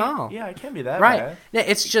makes Like, me can't- smile. Yeah, it can't be that Right. bad. Yeah,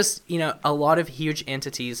 it's just, a lot of huge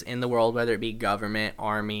entities in the world, whether it be government,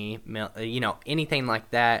 army, anything like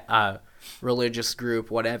that, religious group,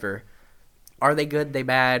 whatever. Are they good? They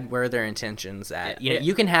bad? Where are their intentions at? Yeah.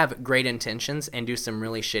 You can have great intentions and do some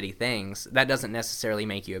really shitty things. That doesn't necessarily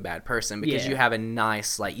make you a bad person because Yeah. you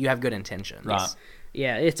have you have good intentions. Right.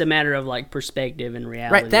 yeah, it's a matter of like perspective and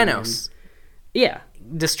reality. Right, Thanos. Yeah.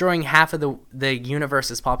 destroying half of the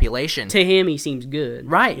universe's population. To him, he seems good.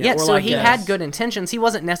 Right, yeah, or so like he us. had good intentions. He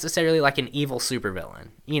wasn't necessarily like an evil supervillain.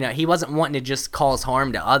 You know, he wasn't wanting to just cause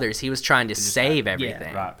harm to others. He was trying to save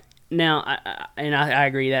everything. Right. Now, I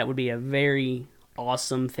agree that would be a very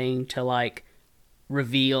awesome thing to, like,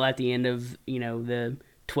 reveal at the end of, the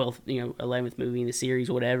 12th, 11th movie in the series,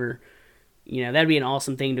 whatever. That'd be an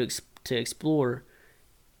awesome thing to explore.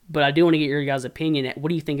 But I do want to get your guys' opinion. What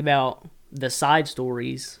do you think about the side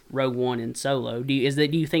stories, Rogue One and Solo? Do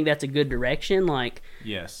you think that's a good direction? Like,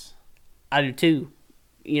 Yes. I do too.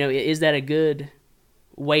 Is that a good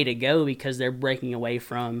way to go because they're breaking away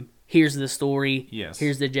from here's the story, Yes.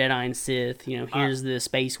 here's the Jedi and Sith, here's the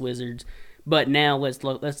space wizards, but now let's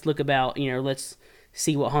look about let's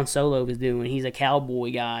see what Han Solo is doing. He's a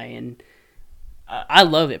cowboy guy, and I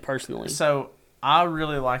love it personally. So I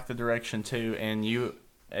really like the direction too, and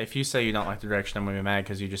if you say you don't like the direction, I'm gonna be mad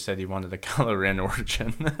because you just said you wanted the Kylo Ren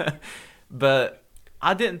origin. But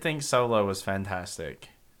I didn't think Solo was fantastic.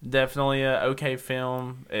 Definitely a okay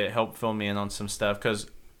film. It helped fill me in on some stuff because,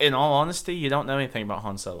 in all honesty, you don't know anything about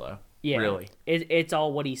Han Solo. Yeah, Really. It's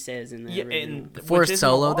all what he says in the original. and For which isn't a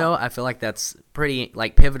Solo, lot. though, I feel like that's pretty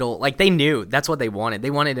like pivotal. Like they knew that's what they wanted. They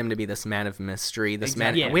wanted him to be this man of mystery. This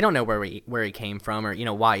man. Exactly. Yeah. We don't know where he came from or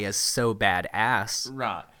why he is so badass.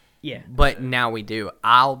 Right. Yeah, But now we do.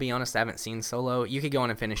 I'll be honest, I haven't seen Solo. You could go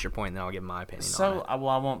on and finish your point, and then I'll give my opinion on So, it. I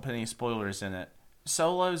won't put any spoilers in it.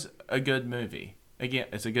 Solo's a good movie. Again,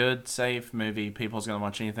 it's a good, safe movie. People's going to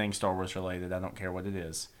watch anything Star Wars related. I don't care what it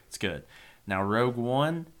is. It's good. Now, Rogue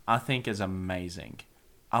One, I think, is amazing.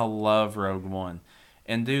 I love Rogue One.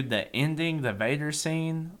 And, dude, the ending, the Vader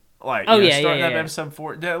scene, like, starting up episode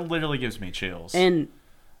 4, that literally gives me chills. and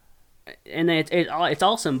it's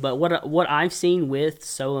awesome. But what I've seen with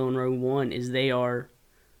Solo and Rogue One is they are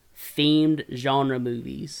themed genre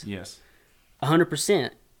movies. Yes. 100%,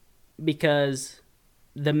 because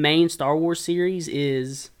the main Star Wars series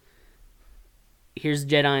is here's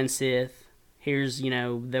Jedi and Sith, here's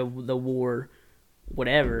the war,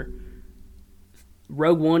 whatever.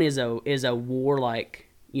 Rogue One is a war like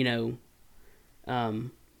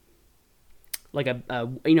like a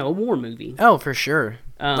war movie. Oh, for sure.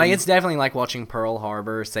 Um, It's definitely like watching Pearl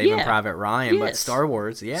Harbor, Saving Yeah. Private Ryan, but Yes. Star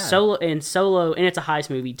Wars, yeah. Solo, and it's a heist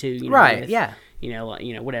movie too. Right, with, yeah.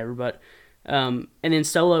 Whatever. But and then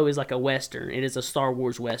Solo is like a western. It is a Star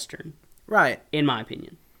Wars western, Right. in my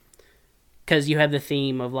opinion, because you have the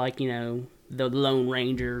theme of like the Lone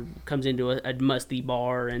Ranger comes into a musty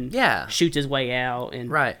bar and Yeah. shoots his way out and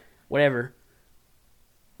Right. whatever.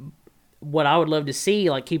 What I would love to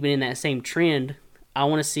see, like keeping in that same trend, I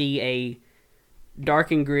want to see a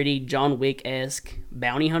dark and gritty John Wick-esque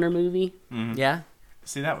bounty hunter movie. Yeah.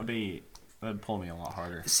 See, that would pull me a lot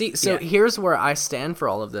harder. See, so Yeah. here's where I stand for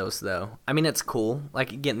all of those, though. I mean, it's cool,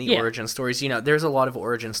 like getting the Yeah. origin stories. There's a lot of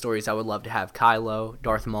origin stories I would love to have. Kylo,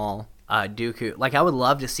 Darth Maul, Dooku. Like, I would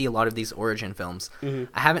love to see a lot of these origin films.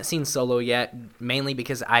 I haven't seen Solo yet, mainly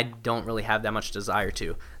because I don't really have that much desire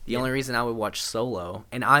to. The only reason I would watch Solo,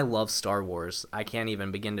 and I love Star Wars, I can't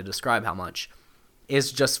even begin to describe how much,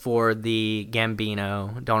 is just for the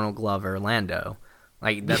Gambino, Donald Glover, Lando.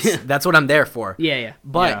 Like, that's what I'm there for. Yeah.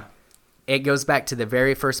 But Yeah. it goes back to the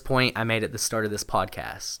very first point I made at the start of this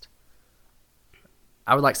podcast.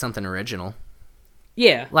 I would like something original.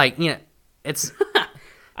 Yeah. Like, it's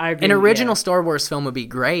I agree. an original Star Wars film would be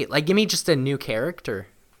great. Like, give me just a new character.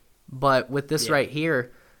 But with this right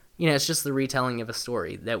here, it's just the retelling of a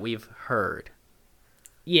story that we've heard.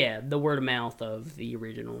 Yeah, the word of mouth of the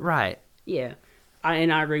original. Right. Yeah. I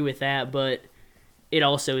agree with that, but it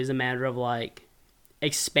also is a matter of like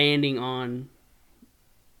expanding on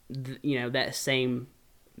that same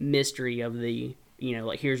mystery of the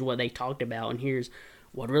like here's what they talked about and here's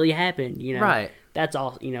what really happened, Right. That's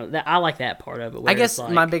all, that I like that part of it. I where guess it's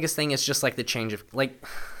like, my biggest thing is just like the change of, like,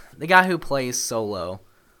 the guy who plays Solo.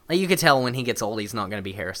 Like, you could tell when he gets old he's not going to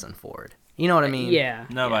be Harrison Ford. You know what I mean? yeah.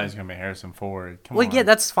 Nobody's going to be Harrison Ford. Come Well, on. yeah,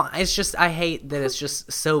 that's fine. It's just I hate that it's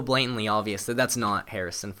just so blatantly obvious that that's not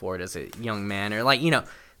Harrison Ford as a young man, or like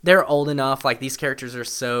they're old enough. Like these characters are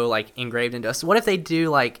so like engraved into us. What if they do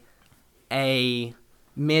like a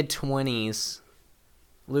mid-20s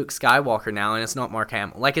Luke Skywalker now, and it's not Mark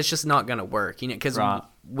Hamill? Like it's just not gonna work, because Right.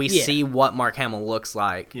 we Yeah. see what Mark Hamill looks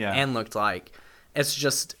like Yeah. and looked like. It's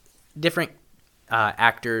just different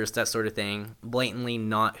actors, that sort of thing. Blatantly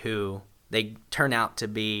not who they turn out to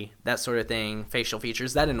be, that sort of thing. Facial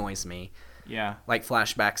features, that annoys me. Yeah. Like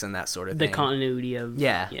flashbacks and that sort of The thing. continuity of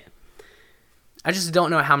Yeah. I just don't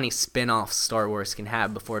know how many spin-offs Star Wars can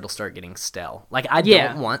have before it'll start getting stale. Like, I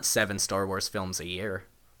Yeah. don't want 7 Star Wars films a year.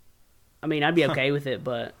 I mean, I'd be okay with it,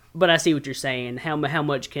 but But I see what you're saying. How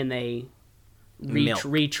much can they Milk.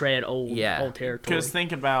 retread old territory? Because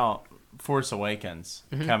think about Force Awakens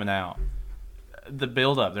coming out. The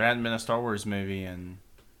build-up. There hadn't been a Star Wars movie in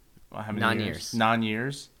how many 9 years? years. 9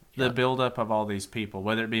 years. The Yep. build-up of all these people,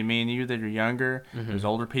 whether it be me and you that are younger, there's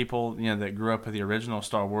older people, that grew up with the original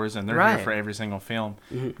Star Wars, and they're Right. here for every single film.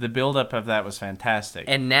 The build-up of that was fantastic.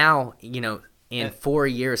 And now, in 4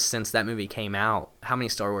 years since that movie came out, how many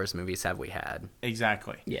Star Wars movies have we had?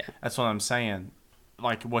 Exactly. Yeah. That's what I'm saying.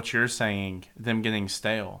 Like what you're saying, them getting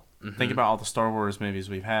stale. Think about all the Star Wars movies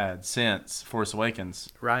we've had since Force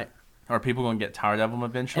Awakens. Right. Are people going to get tired of them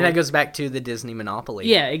eventually? And that goes back to the Disney monopoly.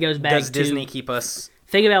 Yeah, it goes back Does to Disney keep us...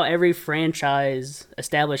 think about every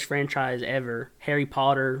established franchise ever: Harry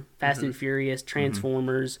Potter, Fast and Furious,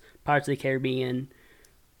 Transformers, Pirates of the Caribbean,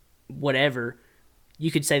 whatever. You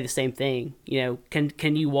could say the same thing.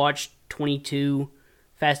 Can you watch 22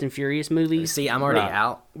 Fast and Furious movies? See, I'm already Right.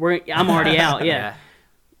 out. I'm already out. Yeah. Yeah.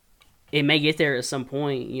 It may get there at some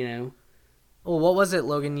point. Well, what was it,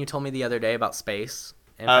 Logan, you told me the other day about space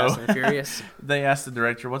and Oh. Fast and Furious? They asked the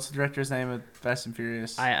director, what's the director's name of Fast and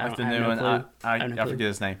Furious? I Like the have new no one. clue. I I have no clue. forget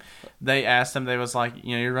his name. They asked him, they was like,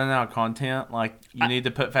 you're running out of content. Like, you need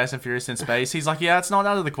to put Fast and Furious in space. He's like, yeah, it's not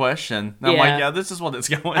out of the question. And I'm like, Yeah. yeah, this is what it's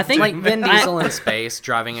going I think, to. Like Vin Diesel in space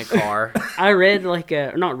driving a car. I read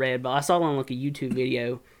not read, but I saw it on like a YouTube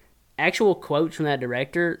video. Actual quotes from that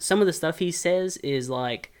director. Some of the stuff he says is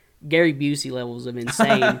like Gary Busey levels of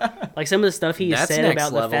insane. Like some of the stuff he has That's said next about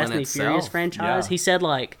the level Fast in and the Furious itself. franchise. Yeah. He said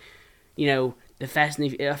like, the Fast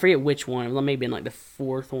and the, I forget which one. It may have been like the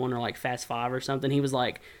fourth one or like Fast 5 or something. He was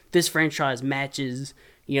like, this franchise matches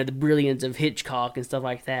the brilliance of Hitchcock and stuff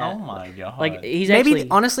like that. Oh my God. Like he's Maybe, actually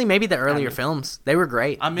honestly, maybe the earlier films. They were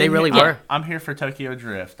great. I'm They in really here, were. I'm here for Tokyo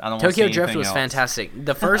Drift. I don't want Tokyo to see Drift anything was else. fantastic.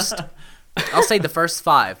 The first, I'll say the first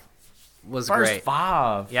 5 was First great.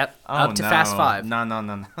 5. Yep. Oh, Up to no. Fast 5.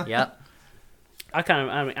 No. Yep. I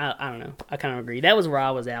don't know. I kind of agree. That was where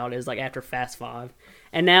I was out. Is like after Fast 5,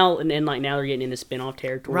 and now now they're getting into spin-off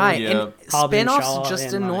territory. Right. Yeah. And Hobbs and spin-offs Shaw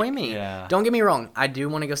just and, annoy like, me. yeah. Don't get me wrong. I do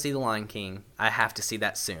want to go see The Lion King. I have to see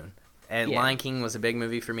that soon. And Yeah. Lion King was a big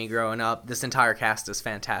movie for me growing up. This entire cast is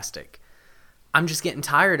fantastic. I'm just getting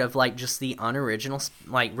tired of like just the unoriginal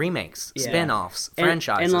like remakes, Yeah. spin-offs, And-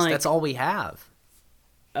 franchises. and, like- That's all we have.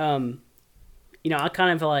 I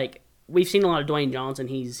kind of feel like we've seen a lot of Dwayne Johnson.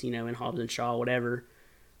 He's in Hobbs and Shaw, whatever.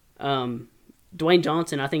 Dwayne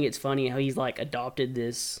Johnson, I think it's funny how he's like adopted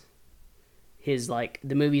his like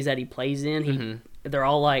the movies that he plays in. They're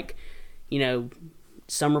all like,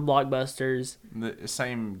 summer blockbusters. The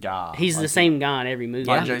same guy. He's the same guy in every movie.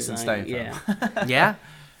 Like he's Jason like, Statham. Yeah. Yeah.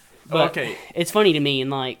 But Okay. it's funny to me, and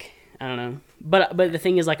like I don't know, but the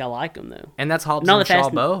thing is, like I like him though. And that's Hobbs Not and the Shaw Fast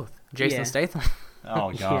and- both. Jason Yeah. Statham.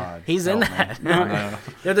 Oh, God. He's in Help me. that. No.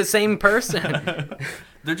 They're the same person.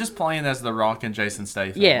 They're just playing as The Rock and Jason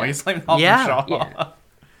Statham. Yeah. Like it's like Hobbs Yeah. and Shaw. Yeah.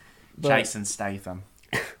 But- Jason Statham.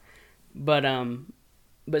 But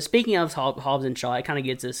speaking of Hobbs and Shaw, it kind of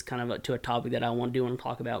gets us kind of to a topic that I want to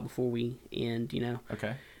talk about before we end.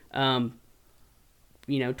 Okay.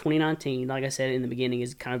 2019, like I said in the beginning,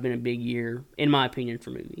 has kind of been a big year, in my opinion,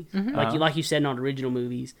 for movies. Like you said, not original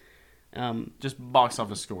movies. Just box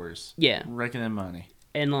office scores. Yeah, Raking in money.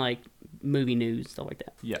 and like movie news, stuff like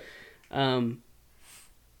that. Yeah.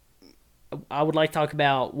 I would like to talk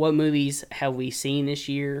about what movies have we seen this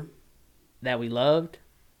year that we loved,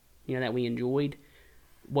 that we enjoyed.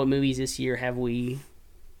 What movies this year have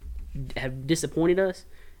disappointed us,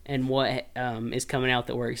 and what is coming out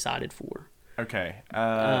that we're excited for. Okay.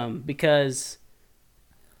 Because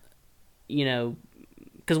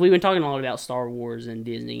because we've been talking a lot about Star Wars and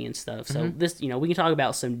Disney and stuff. So this, we can talk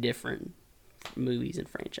about some different movies and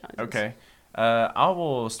franchises. Okay. I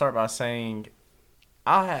will start by saying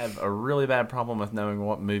I have a really bad problem with knowing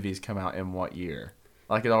what movies come out in what year.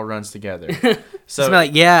 Like it all runs together. So It's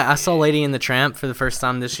like, yeah, I saw Lady and the Tramp for the first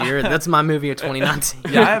time this year. That's my movie of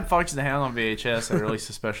 2019. yeah, I have Fox and the Hound on VHS. They released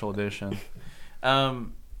a special edition.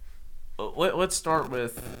 Let's start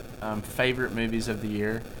with favorite movies of the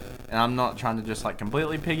year. And I'm not trying to just like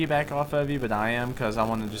completely piggyback off of you, but I am because I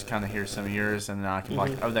want to just kind of hear some of yours, and then I can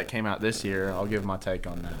like, oh, that came out this year. I'll give my take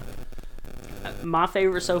on that. My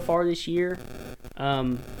favorite so far this year,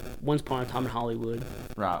 Once Upon a Time in Hollywood.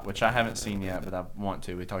 Right, which I haven't seen yet, but I want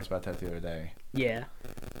to. We talked about that the other day. Yeah.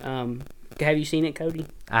 Have you seen it, Cody?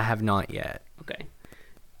 I have not yet. Okay.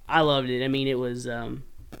 I loved it. I mean, it was. I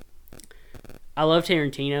love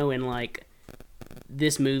Tarantino, and like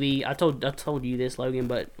this movie. I told you this, Logan,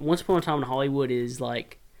 but Once Upon a Time in Hollywood is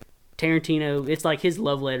like Tarantino. It's like his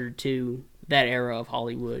love letter to that era of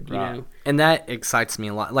Hollywood, you Right. know. And that excites me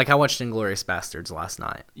a lot. Like I watched Inglourious Bastards last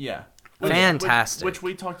night. Yeah. Fantastic. Which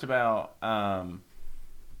we talked about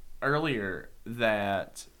earlier,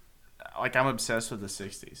 that like I'm obsessed with the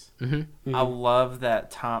 60s. Mm-hmm. I love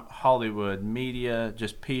that time, Hollywood, media,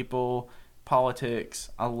 just people,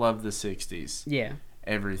 politics. I love the 60s. Yeah.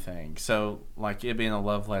 Everything. So like it being a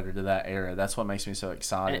love letter to that era, that's what makes me so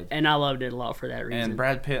excited. And I loved it a lot for that reason. And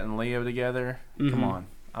Brad Pitt and Leo together, come on.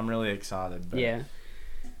 I'm really excited. But. Yeah.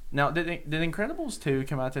 Now, did Incredibles 2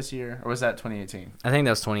 come out this year, or was that 2018? I think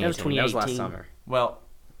that was 2018. That was last 2018. summer. Well,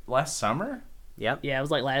 last summer? Yep. Yeah, it was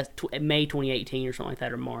like May 2018 or something like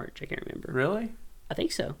that, or March. I can't remember. Really? I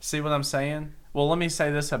think so. See what I'm saying? Well, let me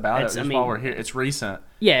say this about It's- it I just mean- while we're here. It's recent.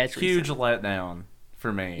 Yeah, it's Huge recent. letdown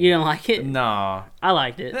for me. You don't like it? Nah. I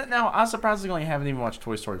liked it. Now, I surprisingly haven't even watched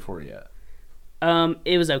Toy Story 4 yet.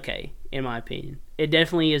 It was okay, in my opinion. It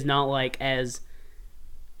definitely is not like as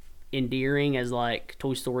endearing as like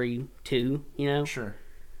Toy Story 2, you know. Sure.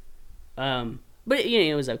 But you know,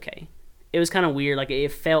 it was okay. It was kind of weird. Like it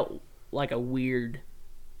felt like a weird.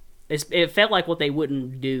 It felt like what they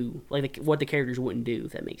wouldn't do, like what the characters wouldn't do.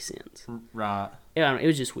 If that makes sense. Right. Yeah, I don't know, it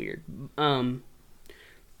was just weird.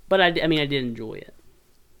 But I mean, I did enjoy it.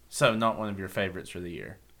 So, not one of your favorites for the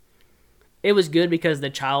year. It was good because the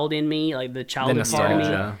child in me, like the The childhood part of me,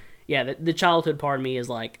 nostalgia. yeah, the childhood part of me is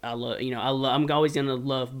like I love, I'm always gonna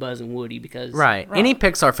love Buzz and Woody because Right. Any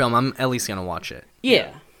Pixar film, I'm at least gonna watch it.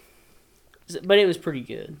 yeah. But it was pretty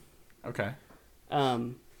good. Okay.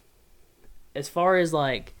 As far as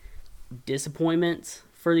like disappointments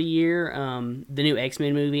for the year, the new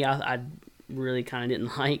X-Men movie I really kind of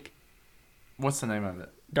didn't like. What's the name of it?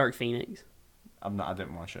 Dark Phoenix. I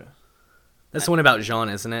didn't watch it. That's the one about Jean,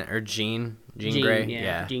 isn't it? Or Jean Grey?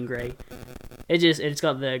 Yeah, Jean Grey. It's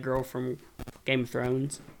got the girl from Game of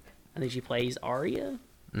Thrones. I think she plays Arya.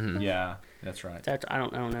 Yeah, that's right. I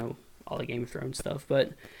don't know all the Game of Thrones stuff,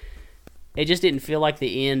 but it just didn't feel like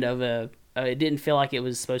the end of it didn't feel like it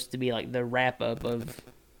was supposed to be like the wrap up of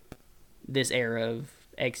this era of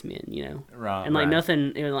X-Men, you know. Right. And like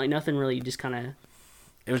right. nothing really just kind of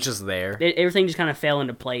It was just there. everything just kind of fell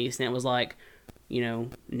into place, and it was like, you know,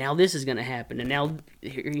 now this is gonna happen, and now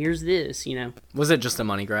here's this, you know. Was it just a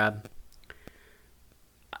money grab?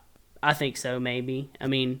 I think so, maybe. I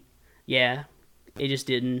mean, yeah, it just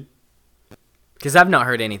didn't. Because I've not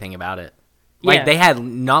heard anything about it. Like, Yeah. they had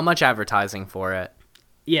not much advertising for it.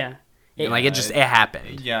 Yeah, And, like, it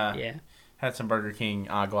happened. Yeah. yeah. Had some Burger King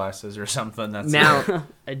eyeglasses or something. That's Now,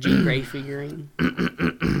 A Jean Grey figurine.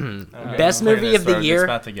 Okay. Best Look at movie this, of the folks. year. It's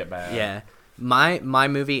about to get bad. yeah. My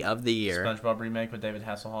movie of the year. SpongeBob remake with David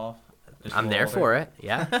Hasselhoff. Just a I'm little there older. for it.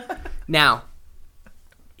 Yeah. Now,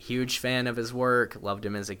 huge fan of his work. Loved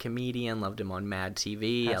him as a comedian. Loved him on Mad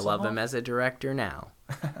TV. I love him Hasselhoff? as a director now.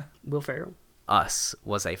 Will Ferrell. Us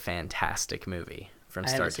was a fantastic movie from I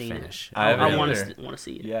haven't start to seen finish. I haven't I want either. to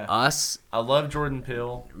see it. Yeah. Us, I love Jordan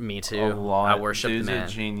Peele. me too. A lot. I worship the Dude's man. a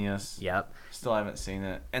genius. Yep. Still haven't seen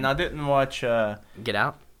it. And I didn't watch... Get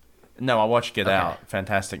Out. No, I watched Get Okay. Out.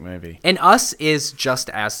 Fantastic movie. And Us is just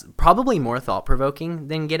as probably more thought provoking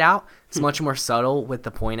than Get Out. It's much more subtle with the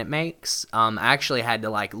point it makes. I actually had to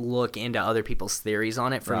like look into other people's theories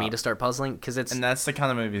on it for me Right. to start puzzling because it's And that's the kind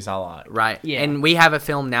of movies I like. right. Yeah. And we have a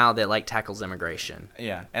film now that like tackles immigration.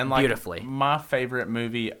 Yeah, and like Beautifully. my favorite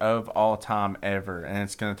movie of all time ever, and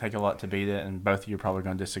it's gonna take a lot to beat it, and both of you are probably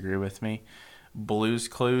gonna disagree with me. Blue's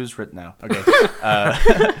Clues, no,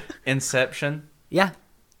 okay. Inception Yeah.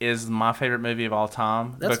 is my favorite movie of all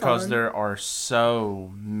time That's because fine. there are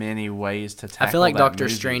so many ways to tackle. I feel like that Doctor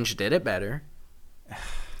movie. Strange did it better.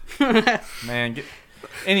 Man,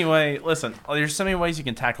 anyway, listen, there's so many ways you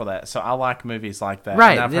can tackle that. So I like movies like that.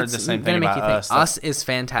 Right. and I've heard that's the same gonna thing make about you Us. think. Us is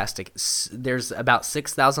fantastic. There's about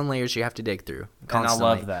 6,000 layers you have to dig through and I constantly.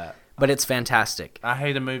 love that. But it's fantastic. I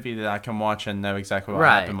hate a movie that I can watch and know exactly what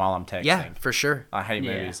Right. happened while I'm texting. Yeah, for sure. I hate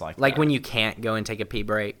Yeah. movies like Like that. when you can't go and take a pee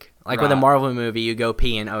break. Like with a Right. Marvel movie, you go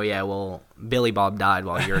pee and, oh yeah, well, Billy Bob died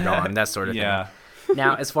while you're gone. That sort of Yeah. thing.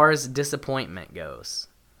 Now, as far as disappointment goes,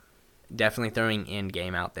 definitely throwing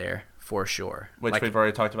Endgame out there for sure. Which Like, we've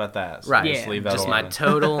already talked about that. So right. Just leave that Just my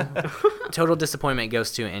alone. total disappointment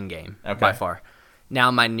goes to Endgame Okay. by far. Now,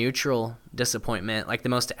 my neutral disappointment, like the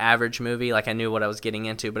most average movie, like I knew what I was getting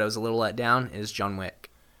into, but I was a little let down, is John Wick.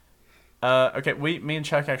 Okay, me and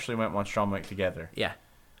Chuck actually went and watched John Wick together. Yeah.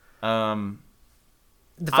 Um,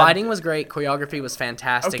 The fighting was great. Choreography was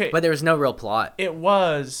fantastic, Okay. but there was no real plot. it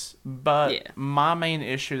was, but Yeah. my main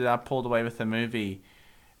issue that I pulled away with the movie,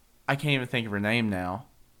 I can't even think of her name now.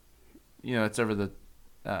 You know, it's over the,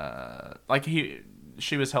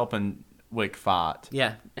 she was helping Wick fight.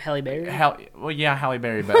 Yeah. Halle Berry. Halle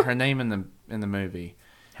Berry, but her name in in the movie.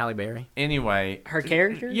 Halle Berry. Anyway, Her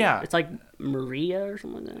character? Yeah. It's like Maria or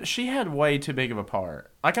something like that. she had way too big of a part.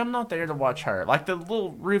 Like, I'm not there to watch her. Like, the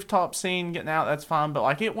little rooftop scene getting out, that's fine, but,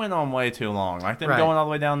 like, it went on way too long. Like, them Right. going all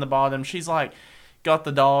the way down the bottom. She's, like, got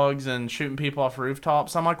the dogs and shooting people off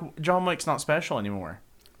rooftops. I'm like, John Wick's not special anymore.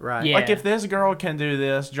 Right. Yeah. Like, if this girl can do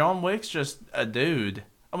this, John Wick's just a dude.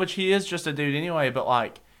 Which he is just a dude anyway, but,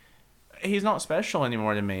 like, he's not special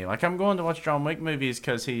anymore to me. Like, I'm going to watch John Wick movies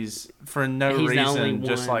because he's, for no He's the only reason,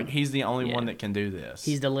 just, one. like, he's the only Yeah. one that can do this.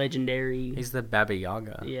 He's the legendary. He's the Baba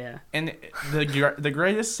Yaga. Yeah. And the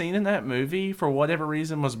greatest scene in that movie, for whatever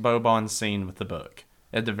reason, was Boban's scene with the book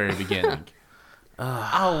at the very beginning.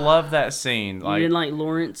 I love that scene. You Like, didn't like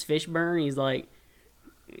Lawrence Fishburne? He's like,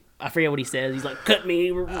 I forget what he says. He's like, cut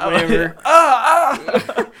me, or whatever.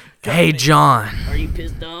 Hey, John. Are you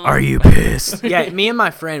pissed off? Are you pissed? Yeah, me and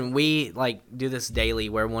my friend, we like do this daily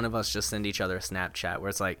where one of us just send each other a Snapchat where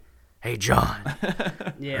it's like, "Hey John,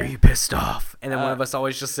 Yeah. are you pissed off?" And then one of us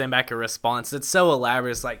always just send back a response. It's so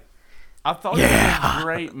elaborate. It's like, I thought it was a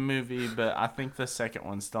great movie, but I think the second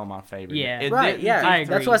one's still my favorite. Yeah. It right, didn't yeah, I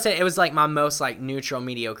agree. that's what I said. It was like my most like neutral,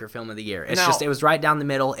 mediocre film of the year. It's Now- just it was right down the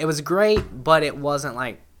middle. It was great, but it wasn't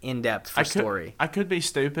like in depth for story. I could be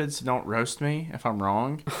stupid, so don't roast me if I'm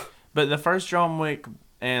wrong. But the first John Wick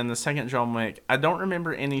and the second John Wick, I don't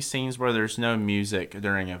remember any scenes where there's no music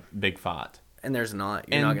during a big fight. And there's not.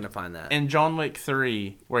 You're And- not gonna find that. In John Wick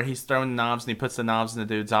 3, where he's throwing knives and he puts the knives in the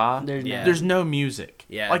dude's eye, Yeah. there's no music.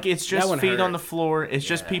 Yeah. Like, it's That just one feet on hurt. the floor. It's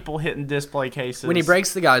just people hitting display cases. when he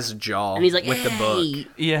breaks the guy's jaw And he's like, with the book, "Hey."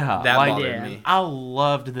 Yeah. that like, bothered Yeah. me. I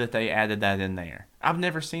loved that they added that in there. I've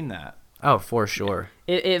never seen that. Oh, for sure.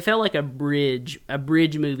 It felt like a bridge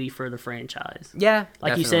movie for the franchise. Yeah,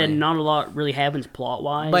 Like you said, definitely. not a lot really happens plot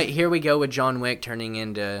wise. But here we go with John Wick turning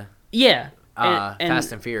into yeah,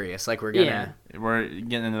 Fast and Furious. Like we're gonna yeah, We're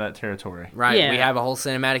getting into that territory. right. Yeah. We have a whole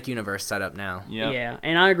cinematic universe set up now. Yep. yeah,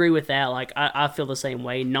 and I agree with that. Like I feel the same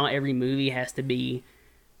way. Not every movie has to be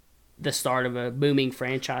the start of a booming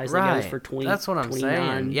franchise that goes for 20. That's what I'm 29,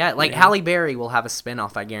 saying. Yeah, like you know? Halle Berry will have a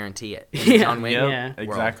spinoff. I guarantee it. in Yeah. John Wick. Yep, Yeah.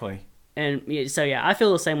 exactly. And yeah, so yeah, I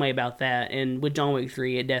feel the same way about that. And with John Wick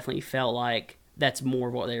 3, it definitely felt like that's more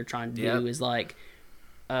what they were trying to Yep. do is like,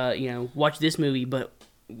 watch this movie, but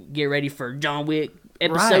get ready for John Wick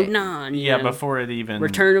episode Right. 9. you Yeah, know, before it even...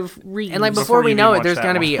 Return of Reed. And, like, before we you know even it, watch there's that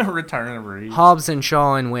gonna one. be Return of Reed. Hobbs and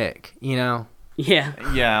Shaw and Wick. You know. yeah,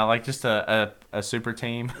 Yeah, like just a super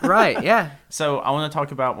team. Right. Yeah. So I want to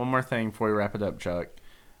talk about one more thing before we wrap it up, Chuck.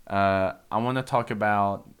 I want to talk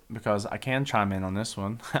about, because I can chime in on this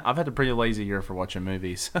one. I've had a pretty lazy year for watching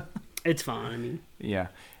movies. it's fine. I mean, Yeah.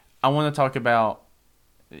 I want to talk about,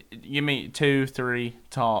 give me 2, 3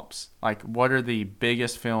 tops. Like, what are the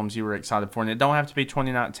biggest films you were excited for? And it don't have to be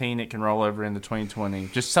 2019. It can roll over into 2020.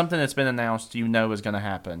 Just something that's been announced you know is going to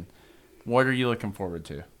happen. What are you looking forward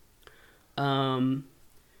to?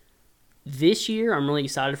 this year I'm really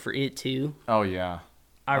excited for it too. Oh, yeah.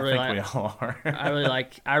 I really think like. we all are. I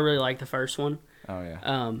really like the first one. Oh,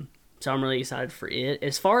 yeah. So I'm really excited for it.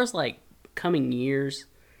 As far as like coming years,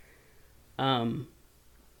 I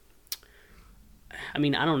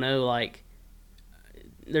mean, I don't know, like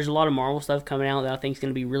there's a lot of Marvel stuff coming out that I think is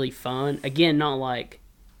going to be really fun. Again, not like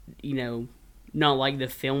the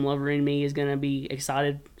film lover in me is going to be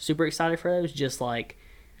super excited for those, just like,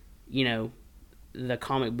 the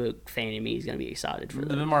comic book fan in me is going to be excited for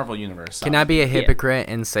The those. Marvel Universe. Can I be a hypocrite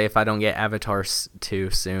and say if I don't get Avatar 2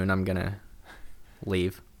 soon, I'm gonna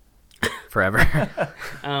leave forever?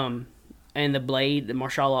 And the Blade, the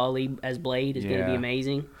Mahershala Ali as Blade is going to be Yeah.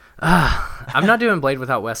 amazing. I'm not doing Blade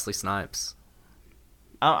without Wesley Snipes.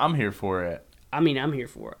 I'm here for it. I mean, I'm here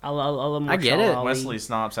for it. I love Mahershala I get it. Ali. Wesley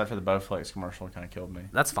Snipes after the Bowflex commercial kind of killed me.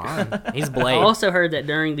 That's fine. He's I Blade. also heard that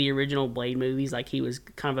during the original Blade movies, like he was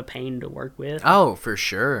kind of a pain to work with. Oh, for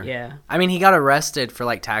sure. Yeah. I mean, he got arrested for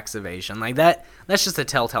like tax evasion. Like that's just a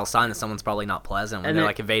telltale sign that someone's probably not pleasant when And they're then-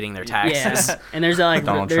 like evading their taxes. Yeah, and there's like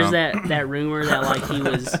Donald there's Trump. that rumor that like he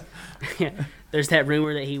was, there's that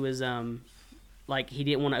rumor that he was like he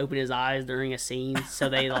didn't want to open his eyes during a scene, so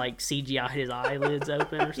they like CGI'd his eyelids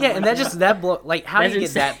open or something. Yeah, and like that just that blow like how do That's you get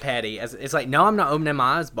insane. that petty? It's like no, I'm not opening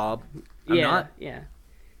my eyes, Bob. I'm yeah, not. yeah.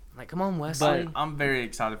 I'm like, come on, Wesley. I'm very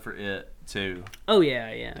excited for it too. Oh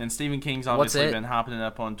yeah, yeah. And Stephen King's What's obviously it? been hopping it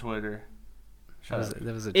up on Twitter. that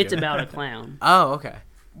was a It's joke. about a clown. Oh, okay.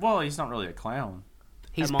 Well, he's not really a clown.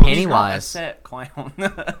 He's I'm on- He's not a Pennywise, set clown.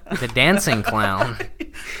 the dancing clown.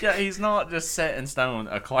 Yeah, he's not just set in stone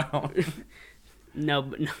a clown. No,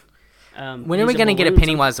 but no. When are we he's gonna get a balloon-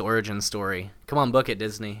 Pennywise origin story? Come on, book it,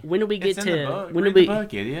 Disney. When do we get It's in to the book. when Read do we the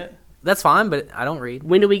book, idiot. That's fine, but I don't read.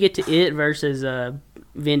 when do we get to it versus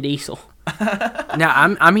Vin Diesel?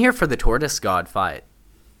 Now I'm here for the tortoise god fight.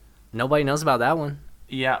 Nobody knows about that one.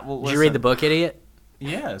 Yeah, well, Did you read the book, idiot?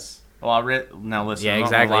 Yes. Well, I read. Now listen. Yeah, I'm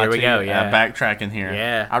not gonna exactly. lie Here we to go, you. yeah. Backtracking here.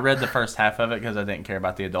 Yeah. I read the first half of it because I didn't care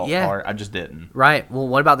about the adult Yeah. part. I just didn't. Right. Well,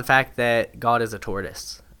 what about the fact that God is a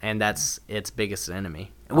tortoise and that's its biggest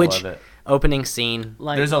enemy? Which love it. opening scene,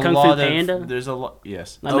 Like There's a Kung lot Fu Panda. of. There's a lot.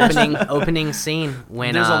 Yes. opening scene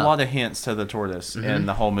when There's a lot of hints to the tortoise in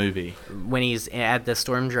the whole movie. when he's at the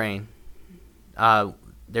storm drain.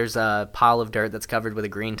 There's a pile of dirt that's covered with a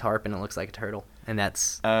green tarp and it looks like a turtle, and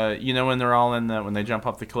that's You know when they're all in the when they jump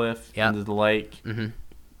off the cliff Yep. into the lake, Mhm.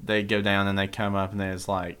 they go down and they come up and it's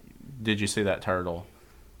like, did you see that turtle?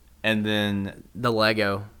 And then the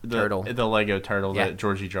Lego turtle. the Lego turtle Yeah. that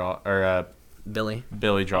Georgie Billy.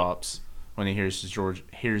 Billy drops when he hears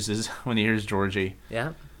Georgie.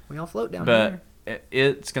 Yeah, we all float down But there.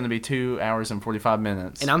 it's going to be 2 hours and 45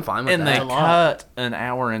 minutes, And I'm fine with and that. they cut an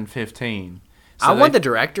hour and 15. So I want they- the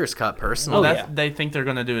director's cut personally. Oh, Well, yeah. they think they're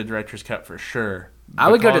going to do a director's cut for sure. I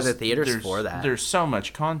would go to because the theaters there's- for that. There's so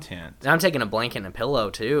much content. And I'm taking a blanket and a pillow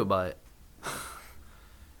too, but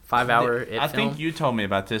 5 hour. I think you told me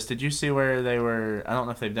about this. Did you see where they were? I don't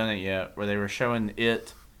know if they've done it yet. Where they were showing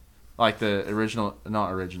it, like the original,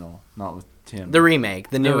 not with Tim. the remake,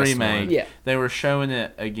 the The newest remake. one. Yeah. They were showing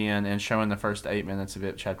it again and showing the first 8 minutes of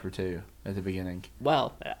it, chapter 2, at the beginning.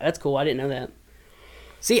 Wow, that's cool. I didn't know that.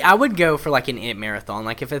 See, I would go for like an It marathon.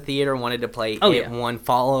 Like if a theater wanted to play Oh, It yeah. 1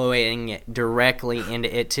 following it directly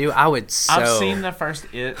into It 2, I would so... I've seen the first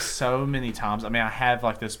It so many times. I mean, I have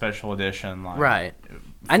like the special edition. Like, Right.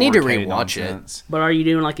 I need to 4K rewatch it. nonsense. But are you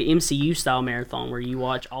doing like an MCU style marathon where you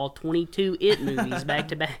watch all 22 It movies back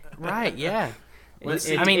to back? Right, yeah. Let's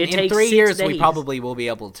It- I mean, it in takes 3 6 years, we days. probably will be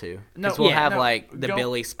able to. No, Because we'll yeah, have no, like the go-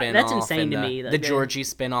 Billy spin-off. That's insane and to the, me, The that- Georgie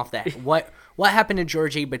spin-off. What happened to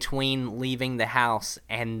Georgie between leaving the house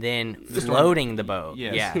and then floating the boat?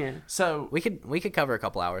 Yes. Yeah. Yeah. So We could cover a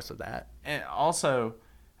couple hours of that. and also,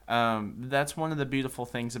 that's one of the beautiful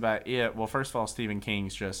things about it. Well, first of all, Stephen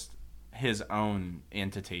King's just his own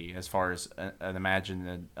entity as far as an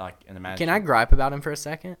imagine. Can I gripe about him for a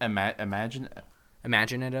second? imagine?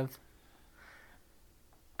 Imaginative.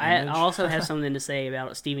 I Image? also have something to say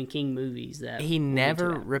about Stephen King movies that He we'll get never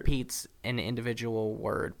to that. repeats an individual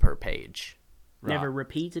word per page. never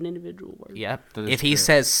repeats an individual word. Yep. That is If he true.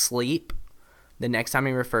 says sleep, the next time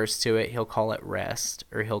he refers to it, he'll call it rest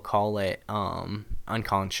or he'll call it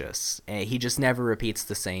unconscious. He just never repeats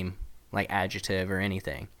the same like adjective or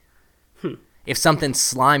anything. If something's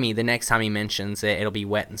slimy, the next time he mentions it, it'll be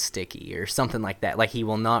wet and sticky or something like that. Like he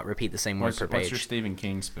will not repeat the same word per What's your page. Stephen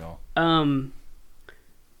King spell?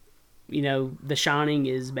 You know, The Shining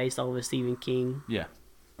is based off of a Stephen King Yeah.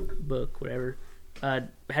 book, whatever. How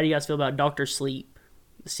do you guys feel about Doctor Sleep,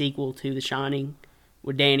 the sequel to The Shining,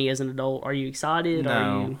 with Danny as an adult? Are you excited? Are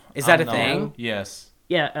No. you? Is that I'm a thing? not. Yes.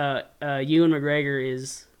 Yeah, Ewan McGregor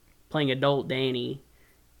is playing adult Danny.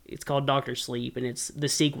 It's called Doctor Sleep, and it's the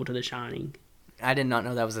sequel to The Shining. I did not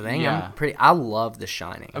know that was a thing. Yeah. I love The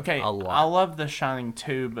Shining. Okay. A lot. I love The Shining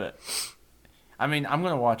too, but I mean, I'm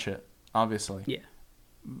gonna watch it, obviously. Yeah.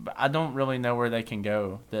 But I don't really know where they can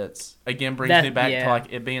go. That's again brings That- me back yeah. to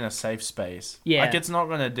like it being a safe space. Yeah. Like it's not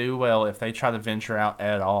gonna do well if they try to venture out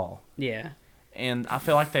at all. Yeah. And I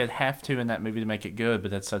feel like they'd have to in that movie to make it good, but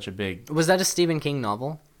that's such a big. Was that a Stephen King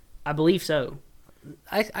novel? I believe so.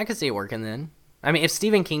 I could see it working then. I mean, if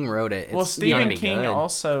Stephen King wrote it, it's Well, gonna Stephen be King good.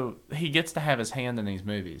 also he gets to have his hand in these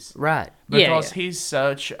movies Right. because Yeah. he's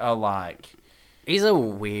such a like. He's a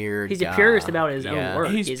weird He's a guy. purist about his own Yeah. work.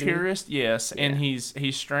 He's isn't he? purist, yes, and Yeah.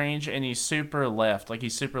 he's strange and he's super left, like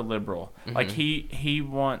he's super liberal. Mm-hmm. Like he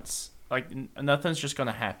wants like nothing's just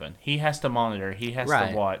gonna happen. He has to monitor. He has Right.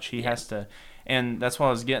 to watch. He has to, and that's what I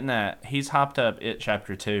was getting at. He's hopped up It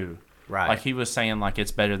Chapter 2. Right. Like he was saying, like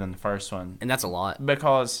it's better than the first one And that's a lot.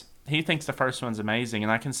 because he thinks the first one's amazing,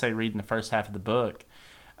 and I can say reading the first half of the book,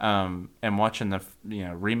 and watching the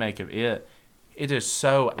remake of it, it is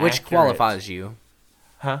so Which accurate. qualifies you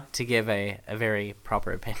Huh? to give a very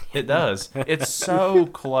proper opinion. It does. It's so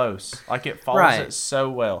close. Like it follows Right. it so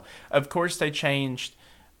well. Of course, they changed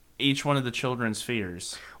each one of the children's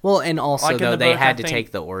fears. Well, and also, Like in though, the they book, I had to think-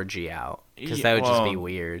 take the orgy out because Yeah, that would just well, be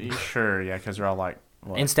weird. Sure, yeah, because they're all like.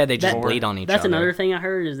 What? Instead, they just That- bleed on each That's other. another thing I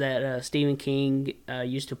heard is that Stephen King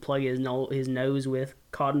used to plug his nose with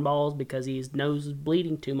cotton balls because his nose was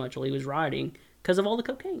bleeding too much while he was writing because of all the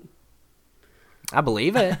cocaine. I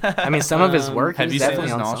believe it. I mean, some of his work Have is you seen definitely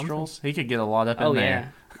his on nostrils? He could get a lot up in Oh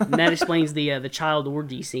there. yeah, and that explains the child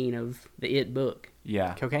orgy scene of the It book. Yeah.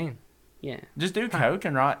 something. Cocaine. Yeah, Just do coke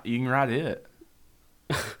and write. You can write it.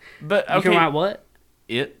 But okay, you can write what?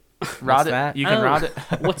 it. Ride it. that? You can Oh, ride it.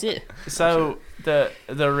 What's it? So the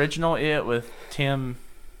original It with Tim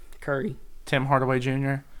Curry. Hardaway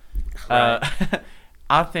Jr.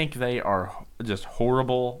 I think they are just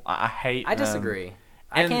horrible. I hate. I them. disagree.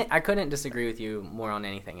 I couldn't disagree with you more on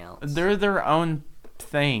anything else. They're their own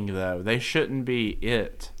thing, though. They shouldn't be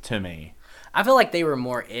It to me. I feel like they were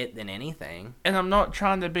more It than anything. And I'm not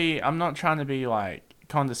trying to be like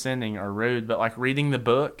condescending or rude, but like reading the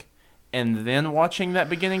book and then watching that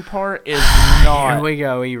beginning part is not. Here we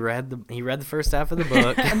go. He read the first half of the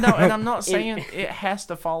book. No, and I'm not saying it has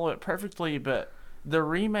to follow it perfectly, but the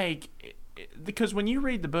remake, because when you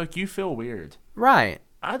read the book, you feel weird. Right.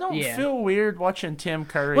 I don't Yeah. feel weird watching Tim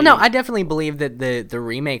Curry. Well, no, I definitely believe that the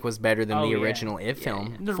remake was better than Oh, the yeah. original It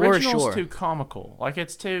film. the for original's sure. too comical. Like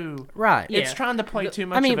it's too. Right. It's Yeah. trying to play too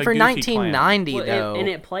much. I mean, of a for goofy 1990 Well, though.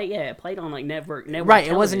 it played on like network Right.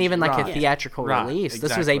 It wasn't even like Right. a theatrical Right, release.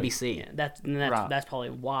 This was exactly. ABC. Yeah, that's Right. that's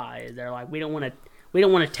probably why they're like we don't want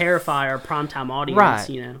to terrify our primetime audience. Right.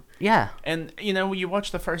 You know. Yeah. And when you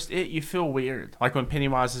watch the first It, you feel weird. Like when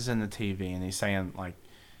Pennywise is in the TV and he's saying like,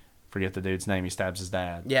 forget the dude's name, he stabs his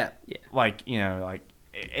dad. Yeah. Like like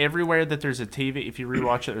everywhere that there's a TV, if you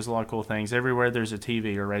rewatch it, there's a lot of cool things. Everywhere there's a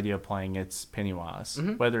TV or radio playing, it's Pennywise,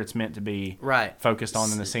 whether it's meant to be Right. focused on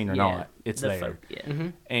in the scene or Yeah, not. It's the there,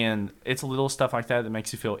 yeah. and it's little stuff like that that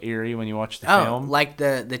makes you feel eerie when you watch the Oh, film. like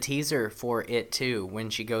the teaser for It too, when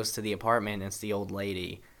she goes to the apartment and it's the old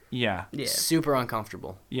lady. yeah, Yeah. Super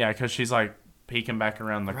uncomfortable. yeah, because she's like peeking back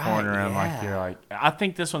around the Right, corner, and like yeah. you're like, I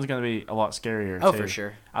think this one's gonna be a lot scarier. Oh, too. for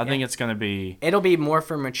sure. I think it's gonna be. It'll be more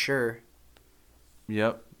for mature.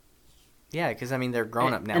 Yep. Yeah, because I mean they're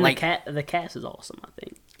grown up now. And Like, the cast is awesome. I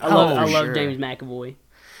think. Oh, I for love sure. James McAvoy.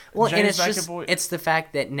 well, and James it's just McAvoy- it's the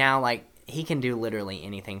fact that now like he can do literally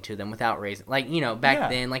anything to them without raising. Like back Yeah.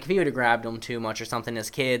 then, like if he would have grabbed them too much or something as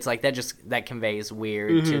kids, like that conveys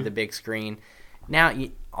weird to the big screen. Now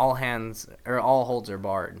all holds are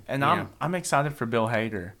barred. And you know? I'm excited for Bill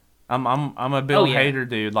Hader. I'm a Bill yeah. Hader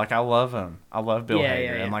dude. Like I love him. I love Bill Yeah, Hader,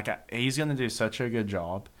 yeah, yeah. and like he's gonna do such a good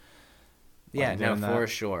job. Yeah, no, doing for that.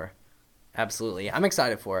 sure. Absolutely. I'm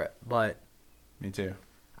excited for it, but Me too.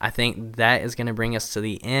 I think that is going to bring us to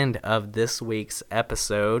the end of this week's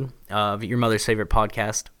episode of Your Mother's Favorite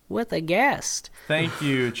Podcast with a guest. Thank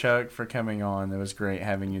you, Chuck, for coming on. It was great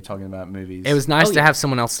having you talking about movies. It was nice Oh, to yeah. have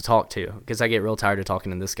someone else to talk to because I get real tired of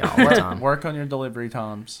talking to this guy all the time. Work on your delivery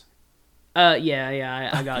times. Yeah.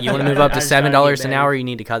 I got. You want to I- move up I to just gotta get $7 an better. hour, you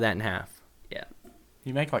need to cut that in half. Yeah.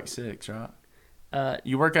 You make like $6, right? Uh,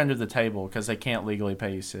 You work under the table because they can't legally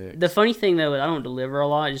pay you $6. the funny thing though, is I don't deliver a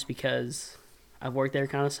lot just because I've worked there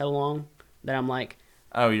kind of so long that I'm like,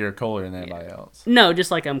 Oh, you're cooler than anybody else. no,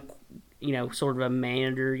 just like I'm, sort of a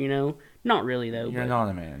manager. Not really though. You're but, not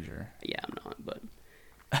a manager. Yeah, I'm not. But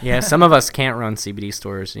Yeah, some of us can't run CBD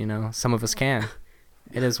stores, Some of us can.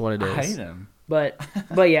 It is what it I hate is. him. But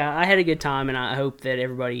yeah, I had a good time, and I hope that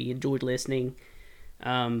everybody enjoyed listening.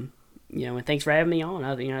 And thanks for having me on.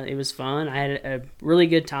 It was fun. I had a really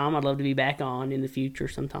good time. I'd love to be back on in the future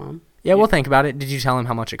sometime. Yeah, we'll think about it. Did you tell him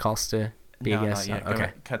how much it costs to be No, a guest? not yet. Go Okay.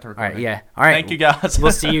 ahead. Cut the All right, recording. yeah. All right. Thank you, guys.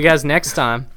 We'll see you guys next time.